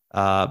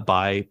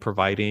by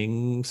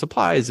providing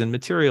supplies and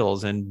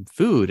materials and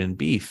food and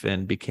beef,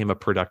 and became a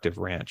productive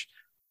ranch.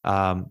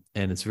 And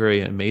it's a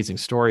very amazing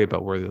story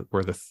about we're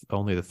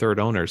only the third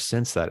owners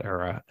since that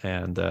era,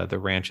 and the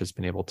ranch has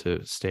been able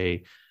to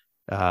stay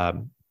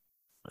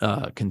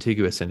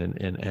contiguous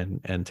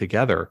and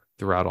together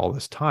throughout all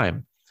this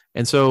time.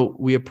 And so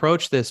we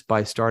approached this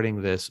by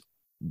starting this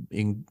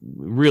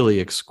really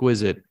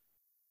exquisite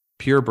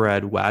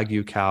purebred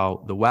Wagyu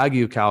cow. The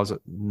Wagyu cows,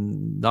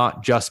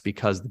 not just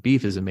because the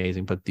beef is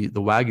amazing, but the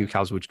Wagyu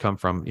cows, which come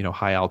from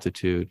high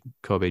altitude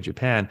Kobe,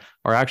 Japan,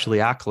 are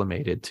actually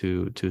acclimated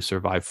to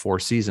survive 4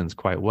 seasons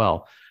quite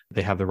well.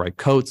 They have the right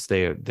coats.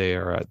 They're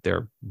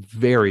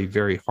very,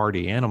 very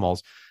hardy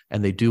animals,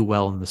 and they do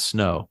well in the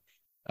snow.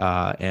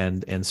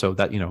 And so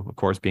that, of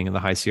course, being in the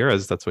high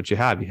Sierras, that's what you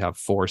have. You have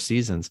 4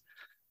 seasons.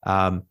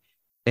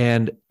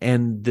 And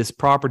this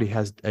property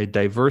has a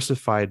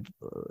diversified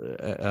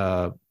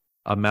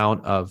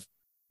amount of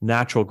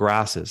natural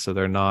grasses. So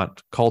they're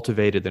not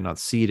cultivated, they're not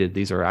seeded.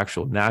 These are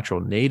actual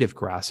natural native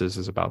grasses.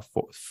 There's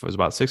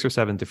about 6 or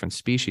 7 different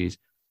species,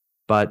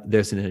 but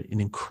there's an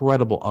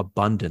incredible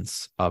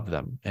abundance of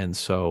them. And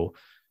so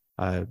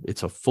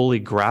it's a fully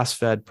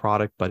grass-fed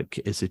product, but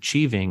it's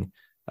achieving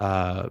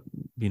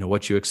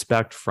what you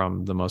expect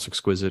from the most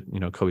exquisite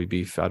Kobe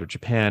beef out of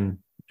Japan,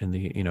 and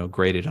the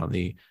graded on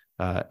the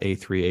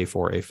A3,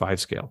 A4, A5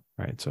 scale,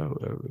 right? So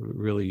a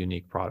really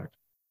unique product.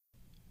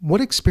 What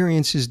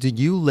experiences did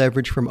you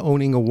leverage from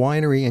owning a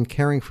winery and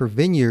caring for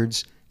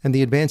vineyards, and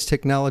the advanced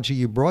technology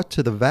you brought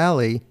to the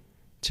valley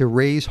to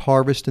raise,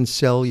 harvest, and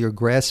sell your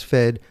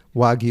grass-fed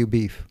Wagyu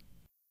beef?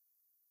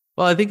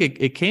 Well, I think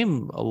it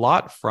came a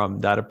lot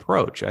from that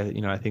approach.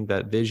 I think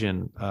that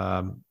vision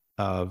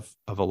of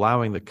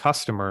allowing the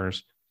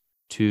customers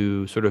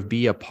to sort of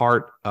be a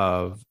part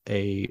of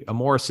a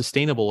more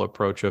sustainable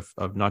approach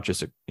of not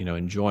just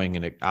enjoying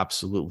an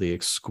absolutely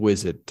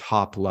exquisite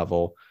top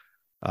level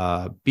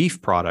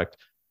beef product,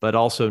 but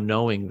also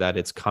knowing that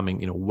it's coming,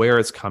 where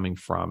it's coming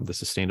from, the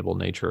sustainable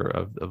nature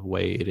of the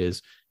way it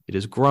is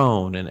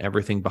grown, and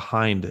everything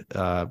behind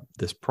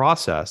this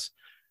process.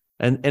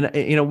 And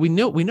we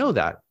know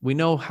that. We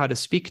know how to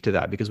speak to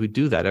that because we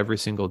do that every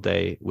single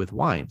day with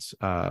wines.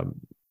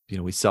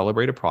 We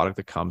celebrate a product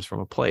that comes from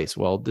a place.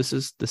 Well, this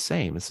is the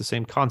same. It's the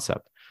same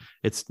concept.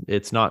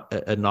 It's not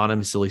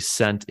anonymously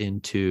sent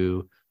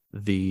into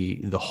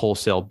the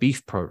wholesale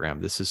beef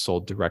program. This is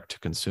sold direct to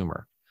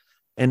consumer.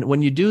 And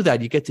when you do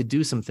that, you get to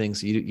do some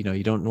things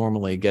you don't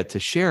normally get to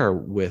share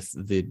with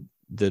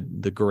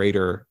the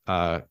greater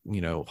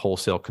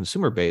wholesale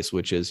consumer base,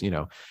 which is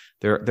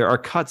there are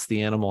cuts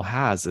the animal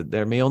has that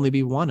there may only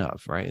be one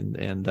of, right?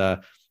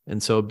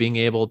 And so being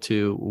able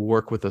to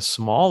work with a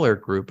smaller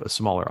group, a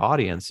smaller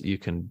audience, you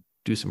can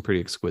do some pretty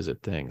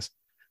exquisite things.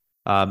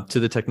 To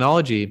the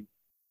technology,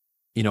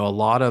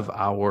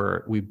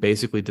 we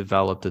basically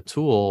developed a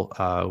tool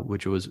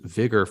which was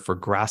Vigor for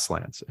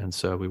grasslands, and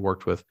so we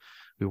worked with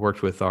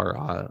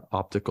our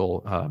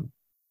optical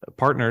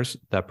partners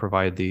that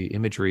provide the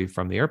imagery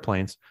from the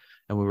airplanes,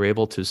 and we were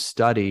able to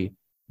study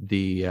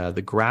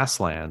the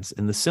grasslands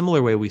in the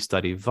similar way we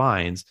study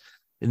vines.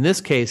 In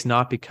this case,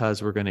 not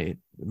because we're going to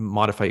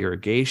modify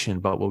irrigation,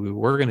 but what we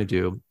were going to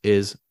do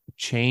is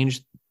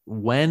change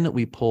when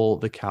we pull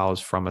the cows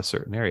from a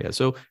certain area.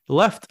 So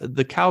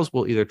the cows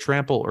will either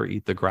trample or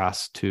eat the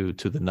grass to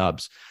the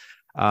nubs.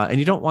 And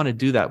you don't want to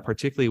do that,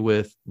 particularly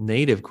with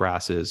native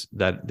grasses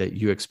that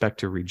you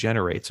expect to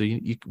regenerate. So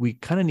we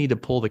kind of need to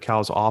pull the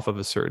cows off of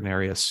a certain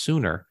area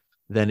sooner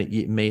than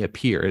it may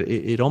appear.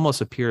 It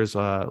almost appears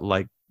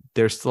like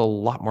there's still a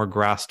lot more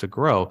grass to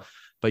grow,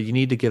 but you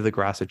need to give the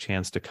grass a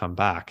chance to come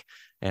back.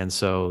 And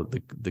so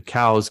the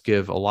cows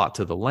give a lot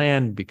to the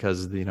land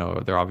because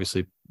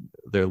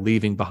they're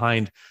leaving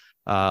behind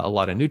a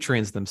lot of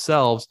nutrients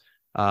themselves.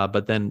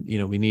 But then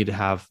we need to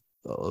have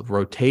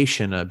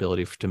rotation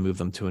ability to move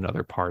them to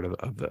another part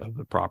of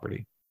the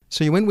property.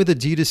 So you went with a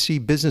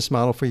D2C business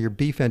model for your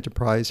beef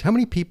enterprise. How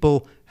many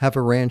people have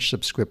a ranch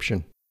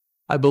subscription?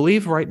 I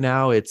believe right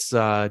now it's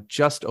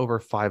just over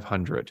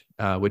 500,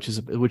 which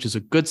is a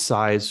good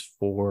size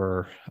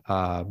for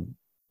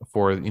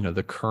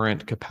the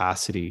current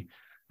capacity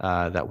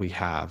that we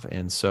have.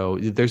 And so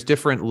there's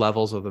different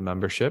levels of the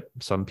membership.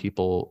 Some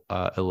people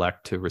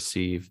elect to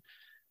receive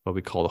what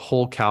we call the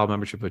whole cow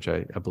membership, which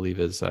I believe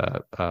is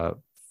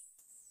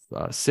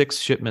 6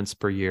 shipments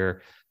per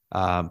year.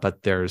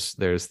 But there's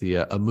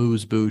the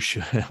amuse bouche,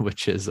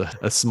 which is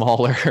a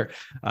smaller,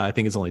 I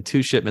think it's only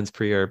 2 shipments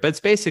per year. But it's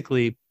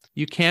basically,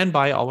 you can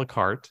buy a la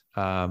carte,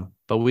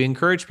 but we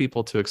encourage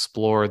people to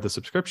explore the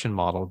subscription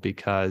model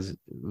because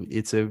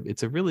it's like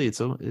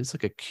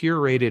a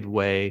curated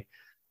way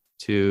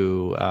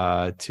to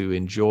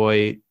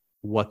enjoy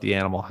what the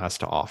animal has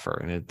to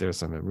offer, and there's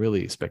some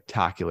really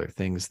spectacular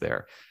things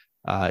there.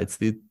 It's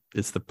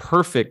the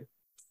perfect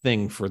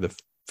thing for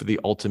the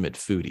ultimate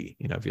foodie.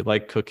 If you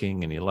like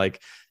cooking and you like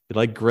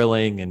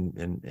grilling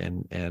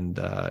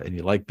and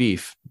you like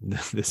beef,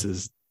 this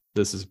is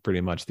this is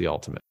pretty much the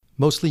ultimate.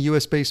 Mostly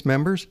US-based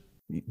members?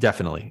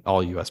 Definitely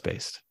all US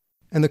based.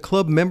 And the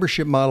club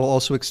membership model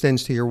also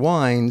extends to your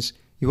wines.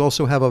 You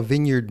also have a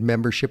vineyard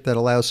membership that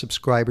allows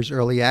subscribers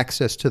early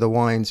access to the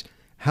wines.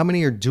 How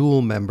many are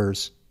dual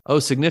members? Oh,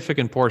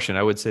 significant portion.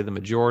 I would say the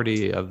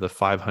majority of the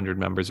 500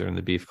 members are in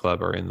the Beef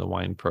Club are in the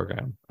wine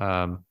program.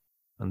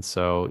 And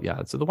so,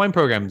 yeah, so the wine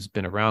program has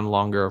been around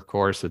longer, of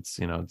course. It's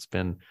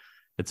been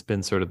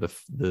sort of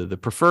the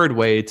preferred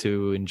way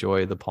to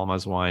enjoy the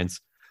Palmaz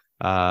wines.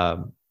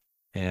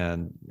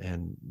 And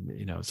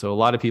so a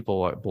lot of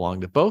people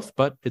belong to both,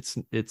 but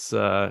it's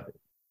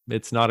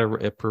not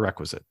a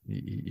prerequisite.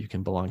 You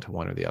can belong to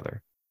one or the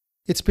other.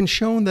 It's been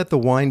shown that the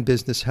wine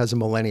business has a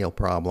millennial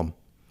problem.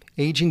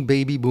 Aging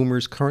baby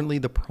boomers, currently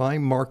the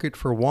prime market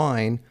for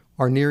wine,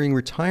 are nearing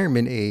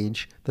retirement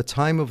age, the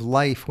time of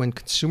life when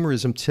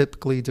consumerism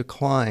typically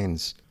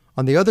declines.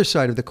 On the other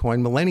side of the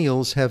coin,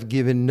 millennials have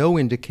given no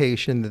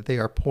indication that they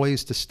are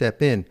poised to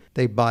step in.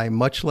 They buy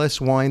much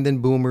less wine than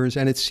boomers,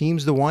 and it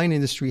seems the wine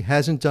industry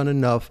hasn't done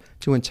enough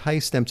to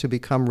entice them to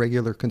become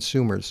regular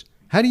consumers.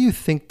 How do you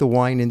think the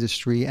wine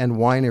industry and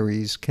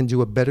wineries can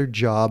do a better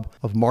job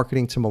of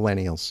marketing to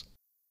millennials?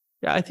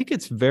 Yeah, I think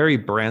it's very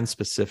brand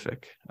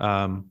specific.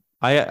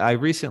 I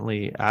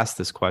recently asked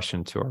this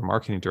question to our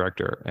marketing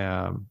director.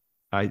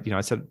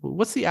 I said,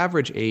 what's the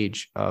average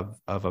age of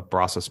a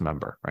Brazos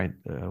member, right?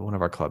 One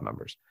of our club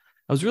members.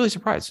 I was really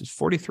surprised. It's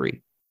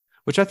 43,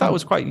 which I thought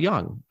was quite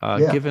young,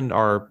 given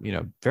our,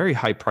 very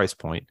high price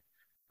point.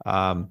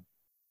 And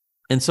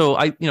so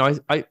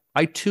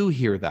I too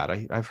hear that.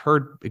 I've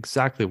heard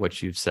exactly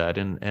what you've said.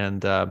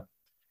 But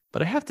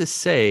I have to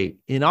say,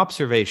 in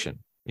observation,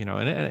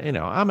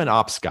 I'm an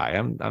ops guy.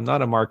 I'm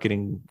not a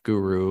marketing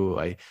guru.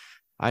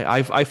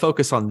 I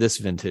focus on this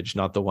vintage,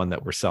 not the one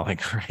that we're selling,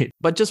 right?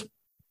 But just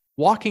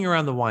walking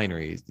around the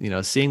winery,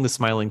 seeing the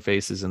smiling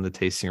faces in the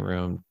tasting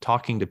room,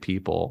 talking to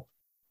people,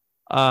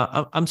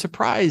 I'm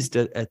surprised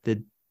at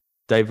the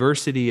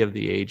diversity of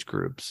the age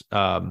groups.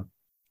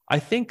 I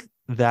think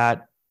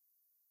that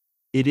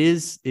it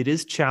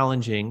is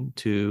challenging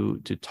to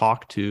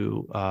talk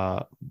to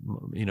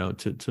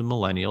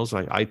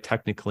millennials. I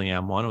technically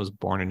am one. I was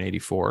born in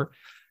 '84,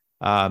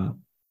 and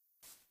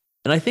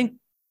I think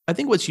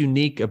what's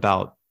unique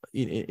about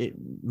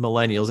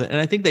millennials, and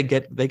I think they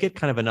get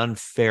kind of an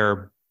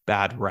unfair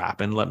bad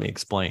rap. And let me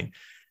explain.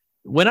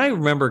 When I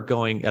remember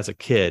going as a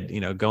kid,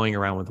 going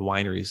around with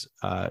wineries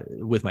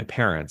with my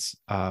parents,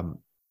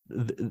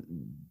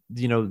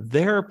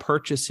 their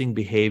purchasing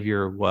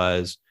behavior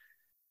was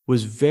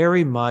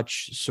very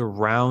much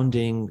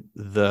surrounding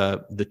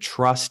the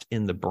trust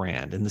in the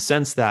brand, in the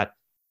sense that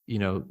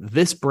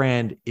this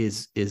brand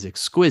is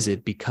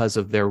exquisite because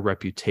of their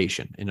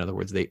reputation. In other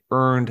words, they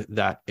earned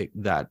that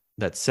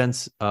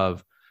sense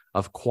of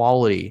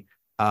quality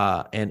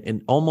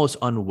and almost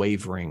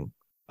unwavering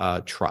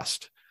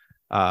trust.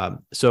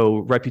 So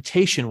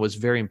reputation was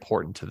very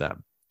important to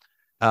them.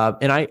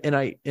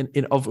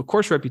 And of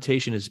course,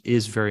 reputation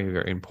is very,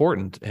 very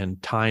important,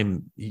 and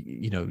time,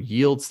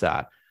 yields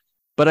that.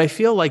 But I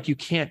feel like you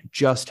can't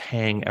just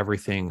hang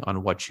everything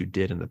on what you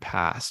did in the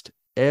past.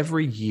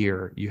 Every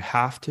year, you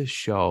have to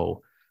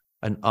show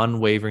an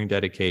unwavering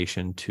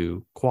dedication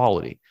to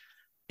quality.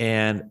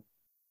 And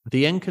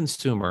the end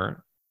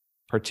consumer,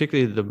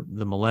 particularly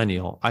the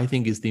millennial, I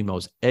think is the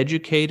most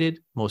educated,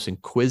 most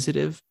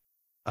inquisitive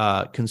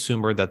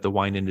consumer that the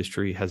wine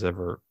industry has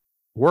ever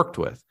worked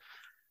with.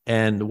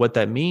 And what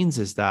that means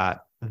is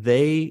that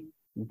they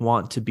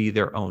want to be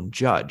their own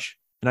judge.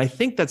 And I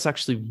think that's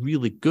actually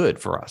really good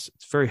for us.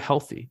 It's very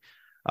healthy.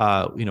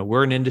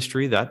 We're an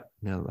industry that,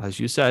 as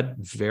you said,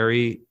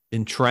 very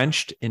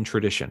entrenched in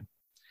tradition.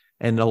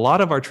 And a lot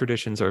of our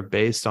traditions are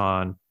based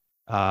on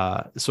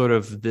sort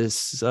of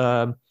this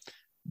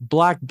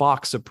black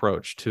box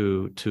approach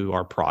to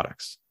our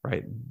products,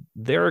 right?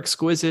 They're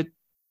exquisite.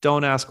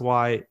 Don't ask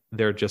why.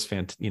 They're just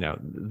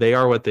they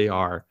are what they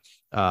are.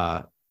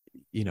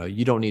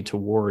 You don't need to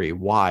worry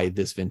why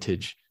this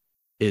vintage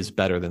is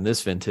better than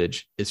this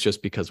vintage. It's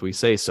just because we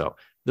say so.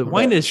 The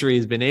wine industry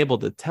has been able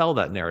to tell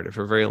that narrative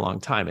for a very long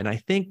time. And I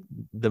think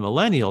the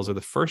millennials are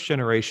the first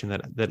generation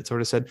that sort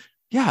of said,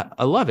 yeah,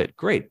 I love it.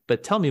 Great.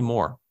 But tell me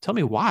more. Tell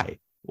me why.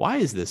 Why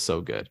is this so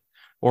good?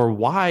 Or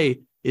why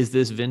is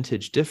this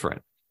vintage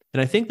different? And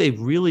I think they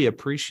really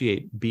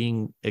appreciate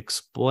being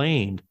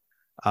explained,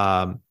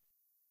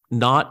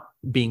 not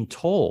being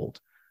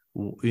told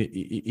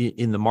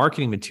in the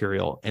marketing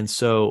material. And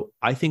so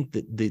I think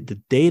that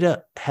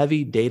the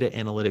heavy data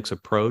analytics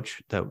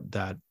approach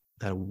that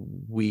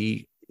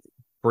we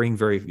bring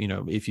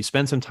if you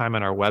spend some time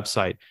on our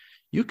website,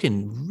 you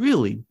can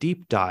really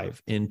deep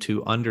dive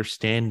into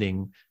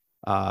understanding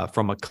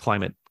from a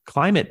climate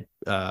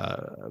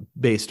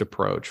based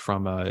approach,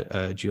 from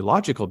a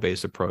geological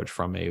based approach,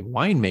 from a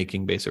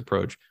winemaking based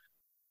approach,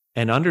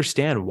 and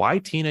understand why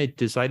Tina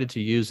decided to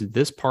use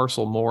this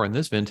parcel more in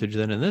this vintage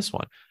than in this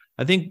one.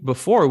 I think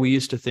before we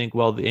used to think,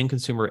 well, the end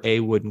consumer A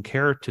wouldn't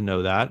care to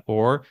know that,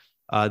 or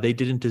they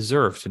didn't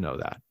deserve to know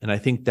that. And I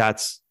think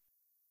that's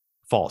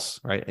false,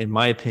 right? In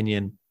my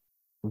opinion,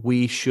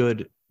 we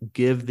should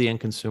give the end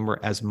consumer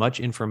as much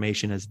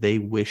information as they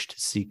wish to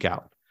seek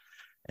out.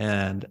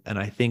 And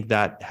I think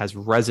that has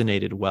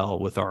resonated well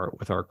with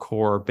our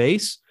core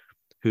base,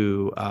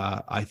 who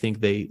I think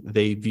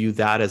they view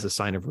that as a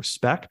sign of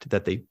respect,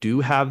 that they do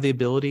have the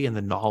ability and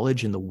the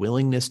knowledge and the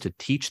willingness to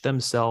teach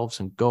themselves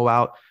and go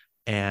out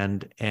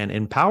and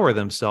empower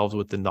themselves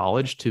with the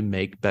knowledge to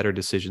make better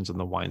decisions on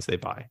the wines they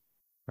buy,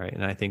 right?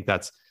 And I think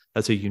that's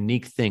a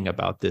unique thing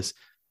about this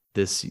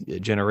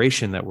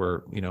generation that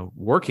we're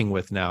working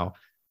with now,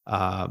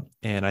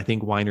 and I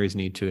think wineries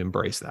need to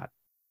embrace that.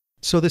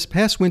 So this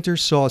past winter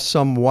saw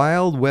some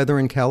wild weather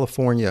in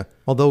California.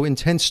 Although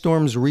intense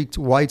storms wreaked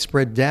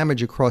widespread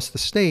damage across the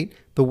state,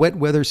 the wet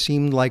weather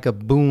seemed like a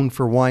boon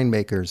for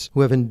winemakers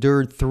who have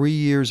endured 3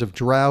 years of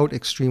drought,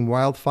 extreme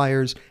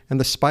wildfires, and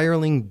the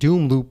spiraling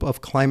doom loop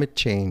of climate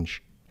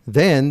change.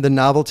 Then the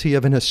novelty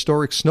of an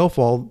historic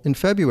snowfall in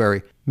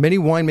February. Many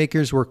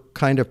winemakers were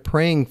kind of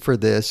praying for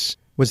this.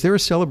 Was there a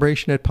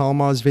celebration at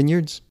Palmaz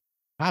Vineyards?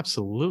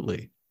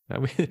 Absolutely.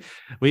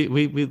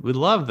 We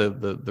love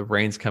the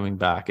rains coming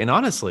back, and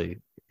honestly,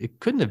 it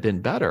couldn't have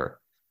been better.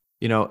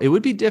 It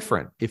would be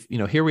different if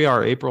here we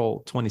are,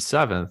 April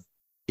 27th.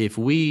 If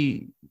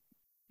we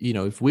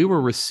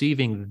were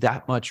receiving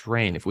that much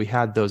rain, if we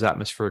had those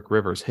atmospheric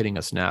rivers hitting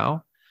us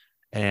now,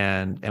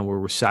 and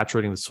we're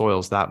saturating the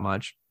soils that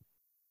much,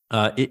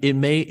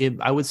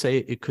 I would say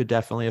it could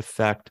definitely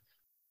affect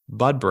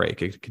bud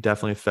break. It could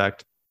definitely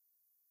affect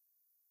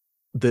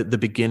the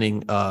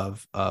beginning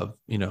of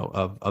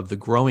the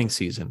growing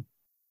season.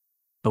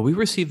 But we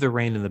received the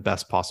rain in the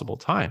best possible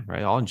time,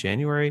 right? All in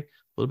January, a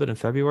little bit in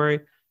February.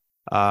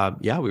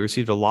 We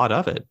received a lot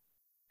of it,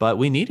 but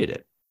we needed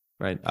it,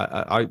 right?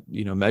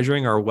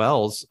 Measuring our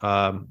wells,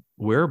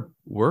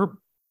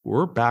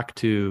 we're back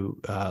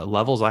to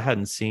levels I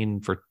hadn't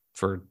seen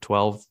for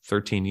 12,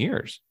 13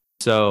 years.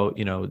 So,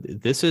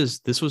 this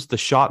was the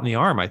shot in the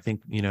arm I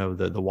think,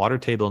 the water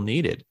table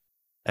needed.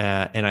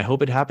 And I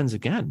hope it happens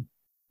again.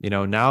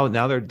 Now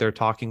they're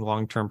talking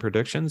long-term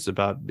predictions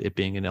about it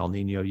being an El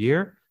Nino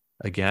year.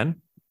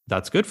 Again,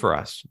 that's good for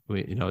us.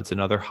 It's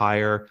another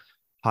higher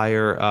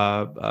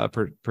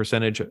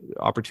percentage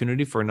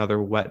opportunity for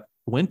another wet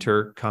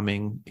winter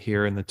coming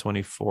here in the end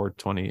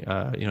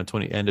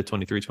of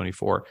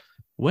 23-24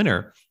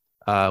 winter,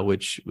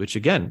 which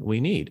again, we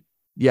need.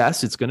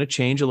 Yes, it's going to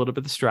change a little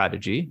bit the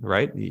strategy,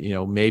 right?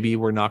 Maybe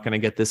we're not going to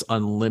get this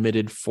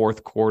unlimited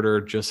fourth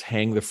quarter, just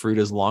hang the fruit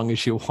as long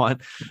as you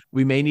want.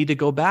 We may need to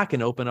go back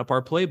and open up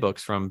our playbooks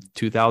from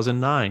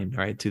 2009,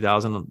 right?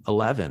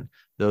 2011,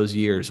 those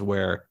years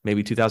where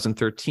maybe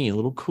 2013, a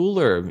little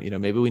cooler,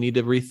 maybe we need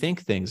to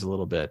rethink things a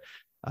little bit.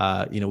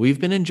 We've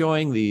been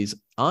enjoying these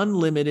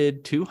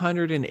unlimited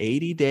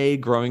 280-day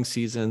growing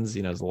seasons,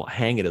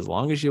 hang it as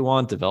long as you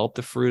want, develop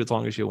the fruit as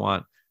long as you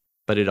want.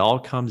 But it all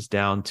comes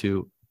down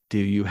to, do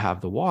you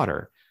have the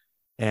water?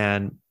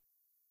 And,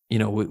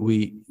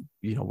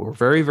 we're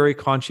very, very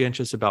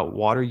conscientious about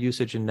water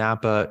usage in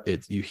Napa.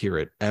 You hear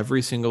it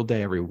every single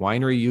day. Every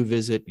winery you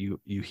visit, you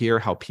hear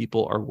how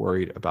people are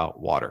worried about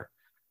water.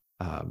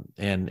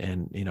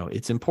 And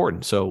it's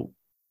important. So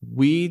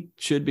we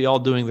should be all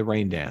doing the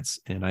rain dance.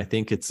 And I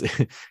think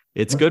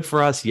it's good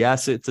for us.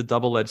 Yes, it's a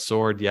double-edged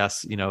sword.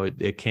 Yes,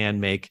 it can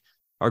make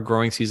our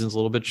growing seasons a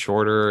little bit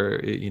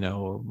shorter,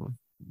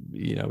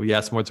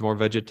 yes, more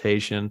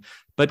vegetation,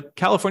 but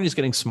California is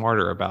getting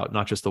smarter about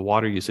not just the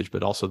water usage,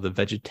 but also the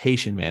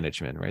vegetation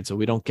management, right? So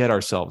we don't get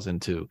ourselves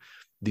into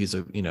these,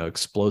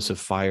 explosive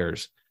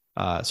fires.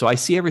 So I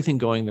see everything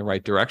going the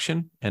right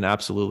direction, and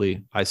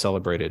absolutely, I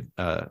celebrated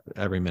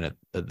every minute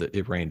that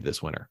it rained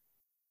this winter.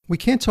 We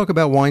can't talk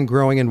about wine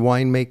growing and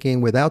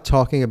winemaking without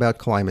talking about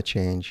climate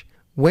change.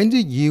 When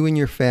did you and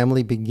your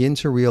family begin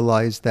to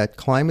realize that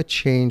climate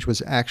change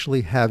was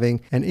actually having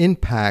an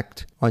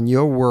impact on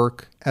your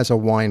work as a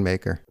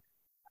winemaker?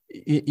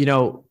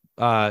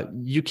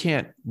 You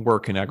can't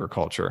work in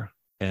agriculture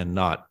and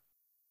not,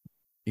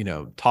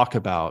 talk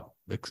about,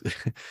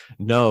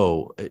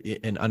 know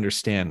and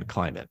understand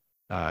climate.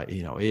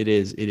 It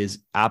is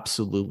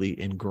absolutely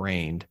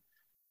ingrained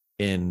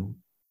in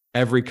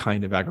every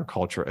kind of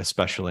agriculture,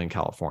 especially in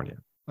California.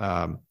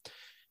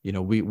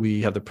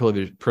 We have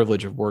the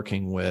privilege of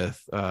working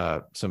with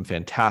some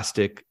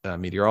fantastic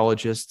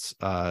meteorologists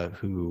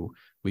who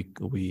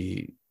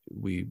we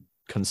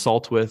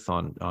consult with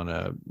on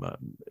a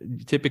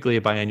typically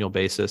a biannual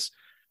basis,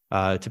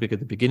 typically at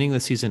the beginning of the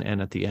season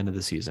and at the end of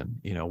the season.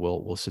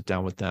 We'll sit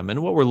down with them,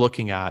 and what we're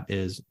looking at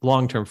is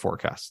long-term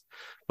forecasts.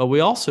 But we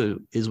also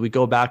we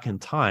go back in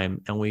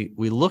time and we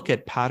look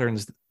at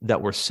patterns that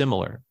were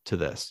similar to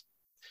this,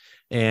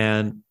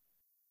 and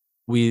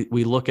we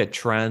look at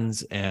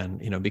trends, and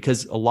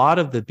because a lot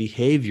of the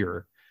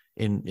behavior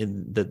in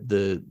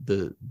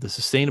the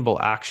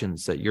sustainable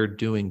actions that you're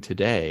doing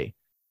today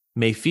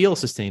may feel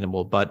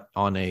sustainable, but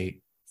on a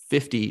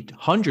 50,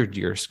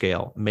 100-year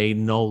scale may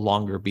no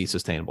longer be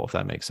sustainable, if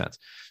that makes sense.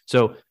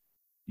 So,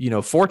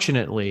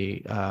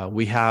 fortunately,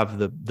 we have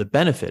the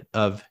benefit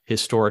of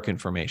historic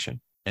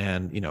information,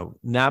 and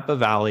Napa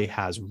Valley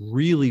has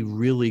really,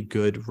 really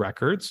good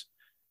records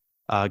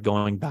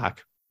going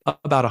back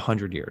About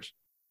 100 years.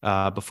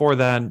 Before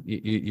then,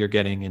 you're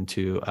getting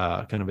into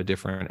kind of a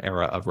different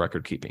era of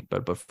record keeping.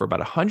 But for about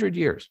 100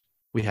 years,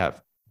 we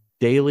have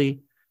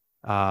daily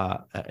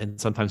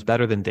and sometimes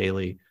better than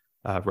daily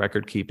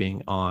record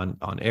keeping on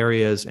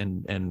areas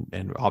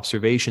and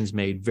observations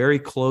made very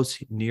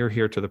close near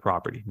here to the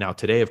property. Now,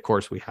 today, of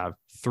course, we have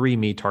 3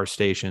 METAR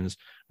stations.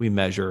 We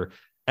measure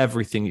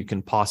everything you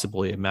can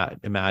possibly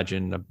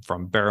imagine,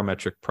 from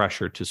barometric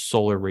pressure to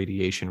solar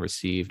radiation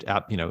received,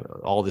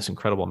 all this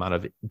incredible amount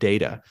of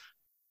data.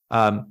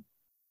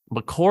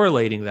 But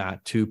correlating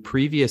that to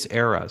previous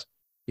eras,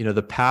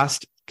 the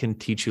past can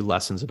teach you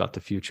lessons about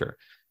the future.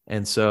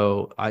 And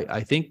so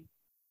I think,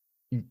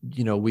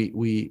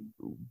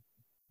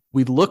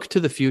 we look to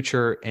the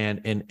future,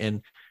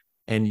 and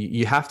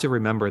you have to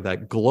remember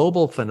that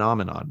global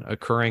phenomenon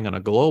occurring on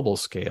a global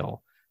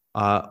scale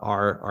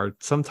are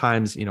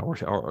sometimes,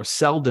 or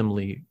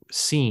seldomly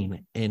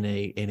seen in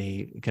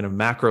a kind of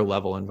macro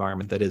level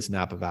environment that is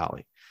Napa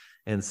Valley.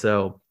 And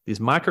so these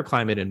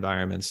microclimate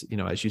environments,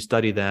 as you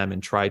study them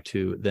and try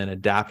to then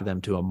adapt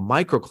them to a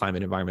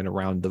microclimate environment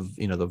around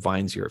the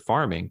vines you're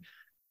farming,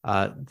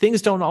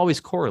 things don't always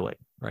correlate,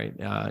 right?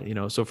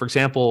 So for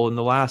example, in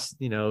the last,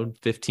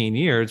 15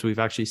 years, we've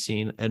actually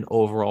seen an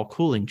overall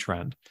cooling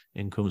trend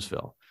in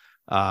Coombsville.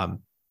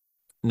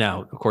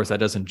 Now, of course, that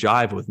doesn't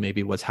jive with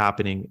maybe what's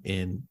happening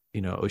in,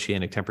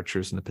 oceanic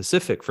temperatures in the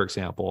Pacific, for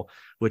example,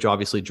 which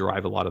obviously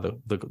drive a lot of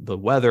the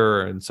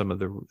weather and some of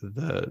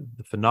the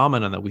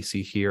phenomenon that we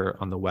see here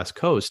on the West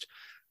Coast.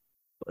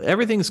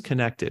 Everything's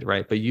connected,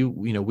 right? But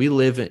we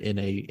live in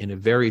a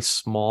very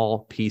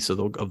small piece of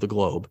the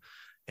globe,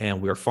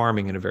 and we're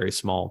farming in a very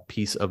small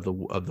piece of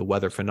the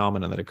weather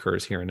phenomenon that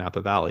occurs here in Napa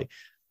Valley.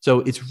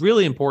 So it's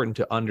really important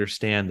to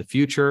understand the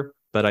future.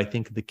 But I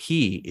think the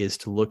key is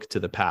to look to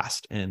the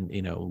past, and,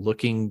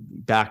 looking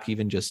back,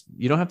 even just,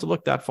 you don't have to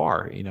look that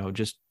far,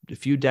 just a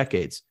few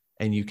decades,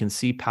 and you can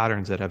see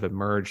patterns that have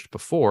emerged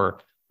before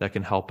that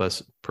can help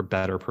us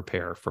better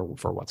prepare for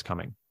what's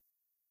coming.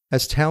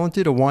 As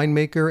talented a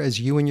winemaker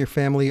as you and your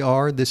family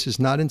are, this is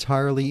not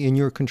entirely in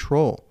your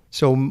control.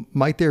 So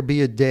might there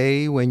be a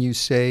day when you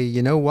say,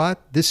 you know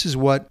what, this is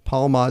what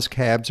Palmaz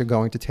cabs are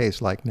going to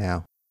taste like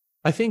now?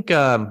 I think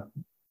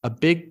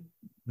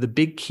the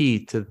big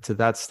key to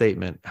that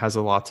statement has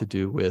a lot to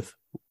do with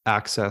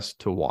access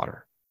to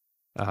water.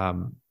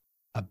 A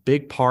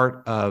big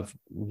part of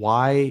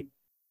why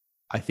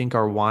I think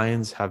our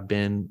wines have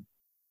been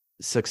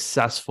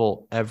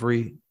successful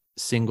every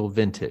single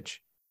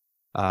vintage.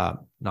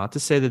 Not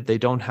to say that they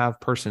don't have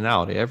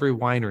personality. Every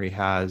winery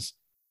has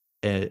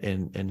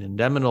an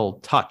endemical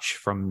touch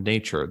from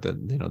nature.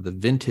 The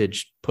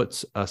vintage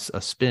puts a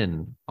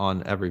spin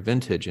on every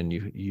vintage, and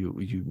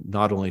you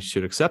not only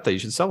should accept that, you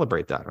should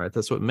celebrate that, right?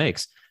 That's what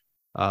makes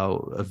a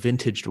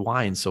vintaged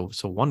wine so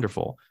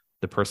wonderful,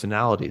 the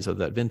personalities of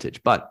that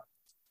vintage. But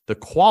the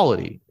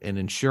quality, and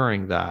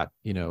ensuring that,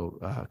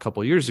 a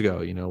couple of years ago,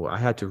 I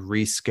had to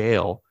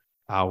rescale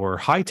our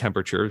high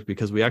temperatures,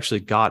 because we actually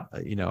got,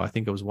 I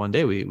think it was one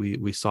day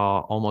we saw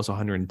almost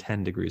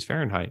 110 degrees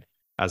Fahrenheit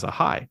as a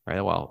high,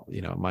 right? Well,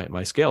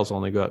 my scales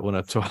only went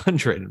up to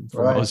 100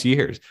 for most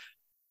years.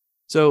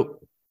 So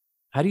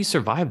how do you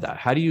survive that?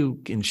 How do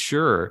you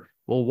ensure,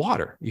 well,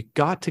 water? You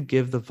got to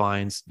give the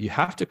vines, you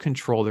have to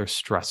control their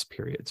stress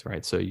periods,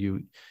 right? So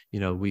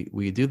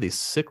we do these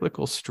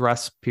cyclical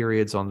stress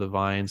periods on the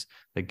vines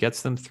that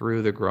gets them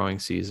through the growing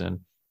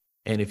season.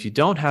 And if you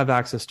don't have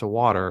access to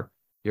water,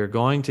 you're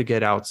going to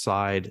get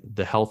outside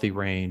the healthy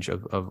range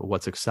of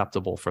what's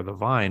acceptable for the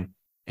vine,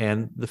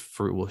 and the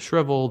fruit will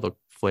shrivel, the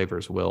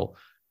flavors will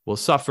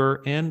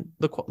suffer, and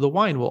the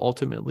wine will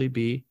ultimately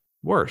be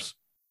worse.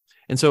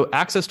 And so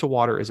access to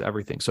water is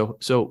everything. So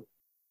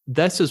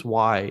this is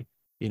why,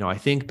 I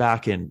think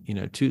back in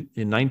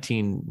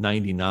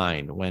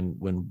 1999,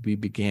 when we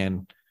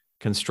began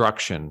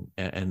construction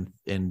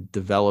and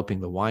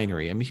developing the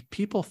winery, I mean,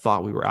 people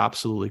thought we were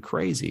absolutely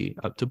crazy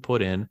to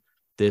put in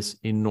this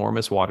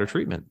enormous water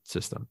treatment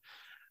system.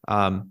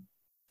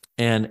 And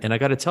I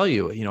got to tell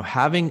you,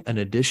 having an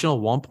additional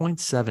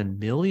 1.7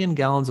 million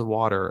gallons of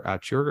water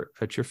at your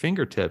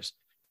fingertips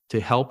to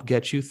help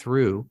get you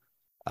through,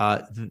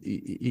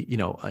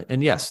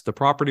 and yes, the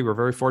property, we're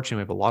very fortunate.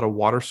 We have a lot of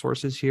water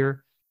sources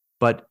here,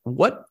 but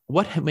what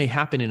may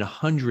happen in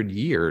 100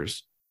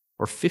 years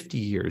or 50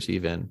 years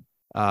even,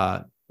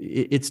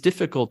 it's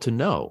difficult to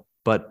know.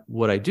 But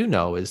what I do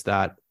know is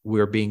that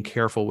we're being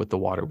careful with the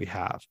water we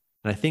have.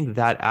 And I think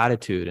that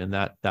attitude and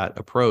that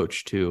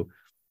approach to,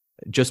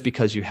 just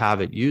because you have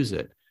it, use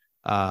it,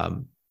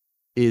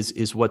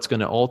 is what's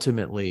going to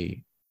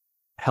ultimately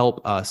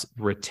help us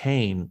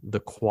retain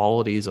the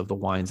qualities of the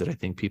wines that I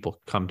think people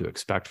come to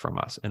expect from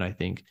us. And I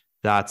think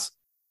that's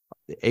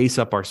the ace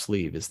up our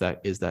sleeve, is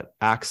that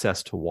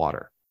access to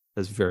water.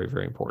 That's very,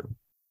 very important.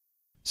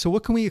 So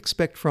what can we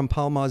expect from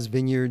Palmaz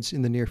Vineyards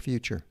in the near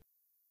future?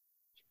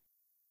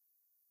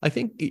 I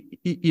think,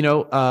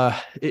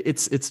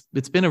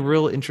 it's been a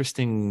real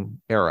interesting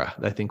era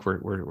that I think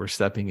we're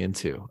stepping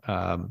into.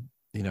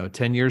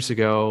 10 years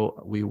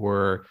ago, we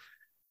were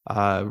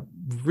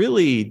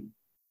really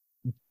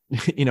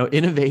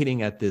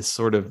innovating at this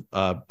sort of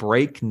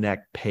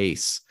breakneck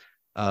pace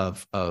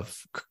of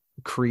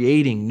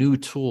creating new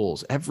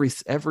tools. Every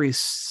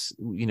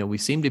we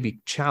seem to be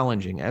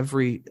challenging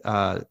every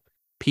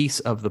piece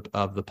of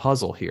the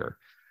puzzle here.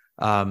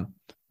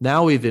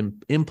 Now we've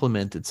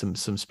implemented some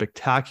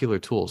spectacular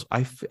tools.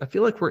 I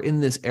feel like we're in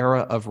this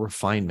era of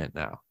refinement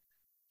now,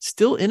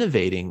 still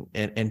innovating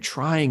and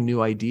trying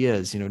new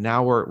ideas.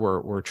 Now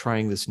we're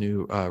trying this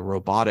new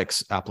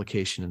robotics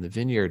application in the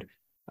vineyard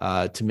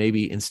to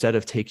maybe, instead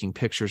of taking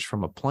pictures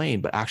from a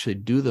plane, but actually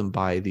do them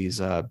by these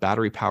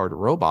battery powered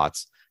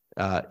robots.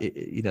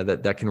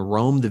 That can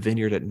roam the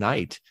vineyard at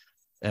night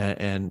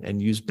and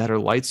use better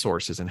light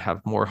sources and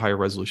have more high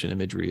resolution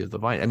imagery of the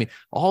vine. I mean,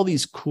 all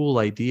these cool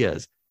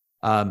ideas.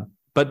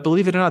 But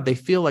believe it or not, they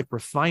feel like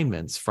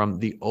refinements from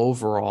the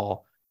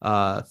overall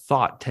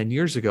thought 10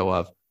 years ago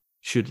of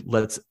should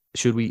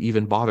we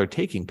even bother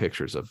taking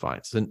pictures of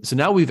vines? And so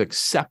now we've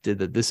accepted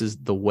that this is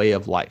the way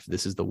of life.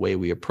 This is the way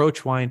we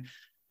approach wine.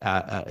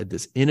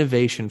 This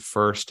innovation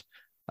first,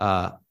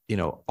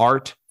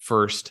 art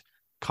first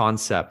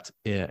concept,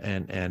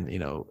 and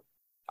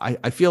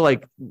I feel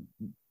like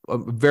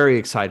I'm very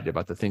excited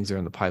about the things that are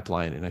in the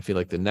pipeline, and I feel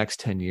like the next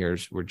 10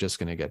 years we're just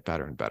going to get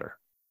better and better.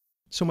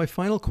 So my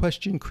final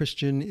question,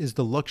 Christian, is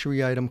the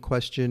luxury item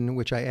question,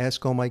 which I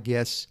ask all my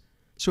guests.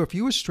 So if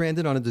you were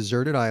stranded on a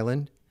deserted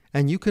island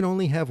and you can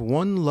only have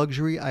one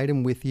luxury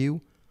item with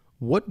you,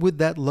 what would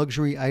that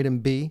luxury item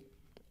be?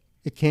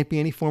 It can't be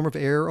any form of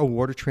air or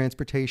water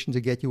transportation to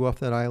get you off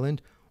that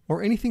island,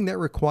 or anything that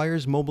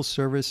requires mobile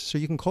service so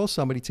you can call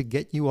somebody to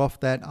get you off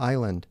that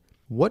island.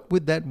 What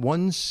would that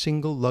one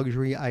single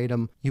luxury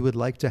item you would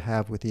like to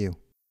have with you?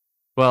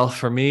 Well,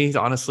 for me,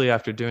 honestly,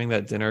 after doing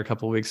that dinner a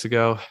couple of weeks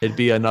ago, it'd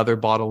be another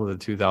bottle of the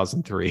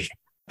 2003.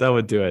 That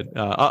would do it.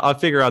 I'll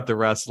figure out the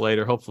rest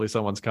later. Hopefully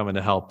someone's coming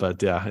to help.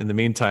 But yeah, in the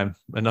meantime,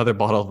 another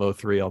bottle of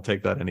 03, I'll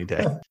take that any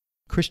day.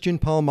 Christian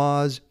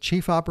Palmaz,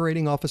 Chief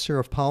Operating Officer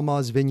of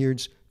Palmaz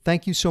Vineyards,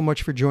 thank you so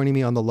much for joining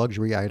me on The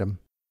Luxury Item.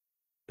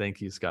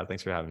 Thank you, Scott.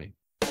 Thanks for having me.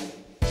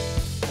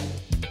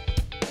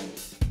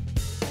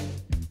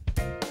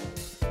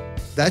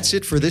 That's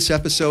it for this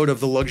episode of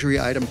the Luxury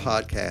Item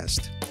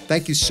Podcast.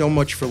 Thank you so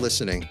much for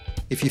listening.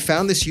 If you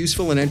found this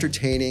useful and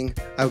entertaining,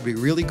 I would be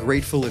really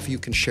grateful if you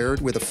can share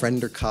it with a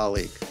friend or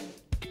colleague.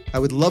 I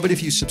would love it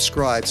if you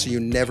subscribe so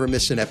you never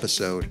miss an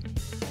episode.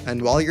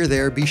 And while you're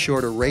there, be sure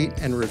to rate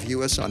and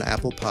review us on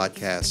Apple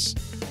Podcasts.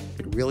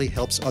 It really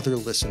helps other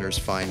listeners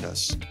find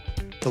us.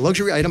 The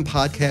Luxury Item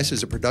Podcast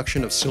is a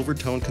production of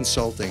Silvertone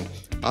Consulting.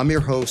 I'm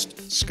your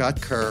host, Scott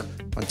Kerr.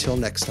 Until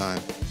next time.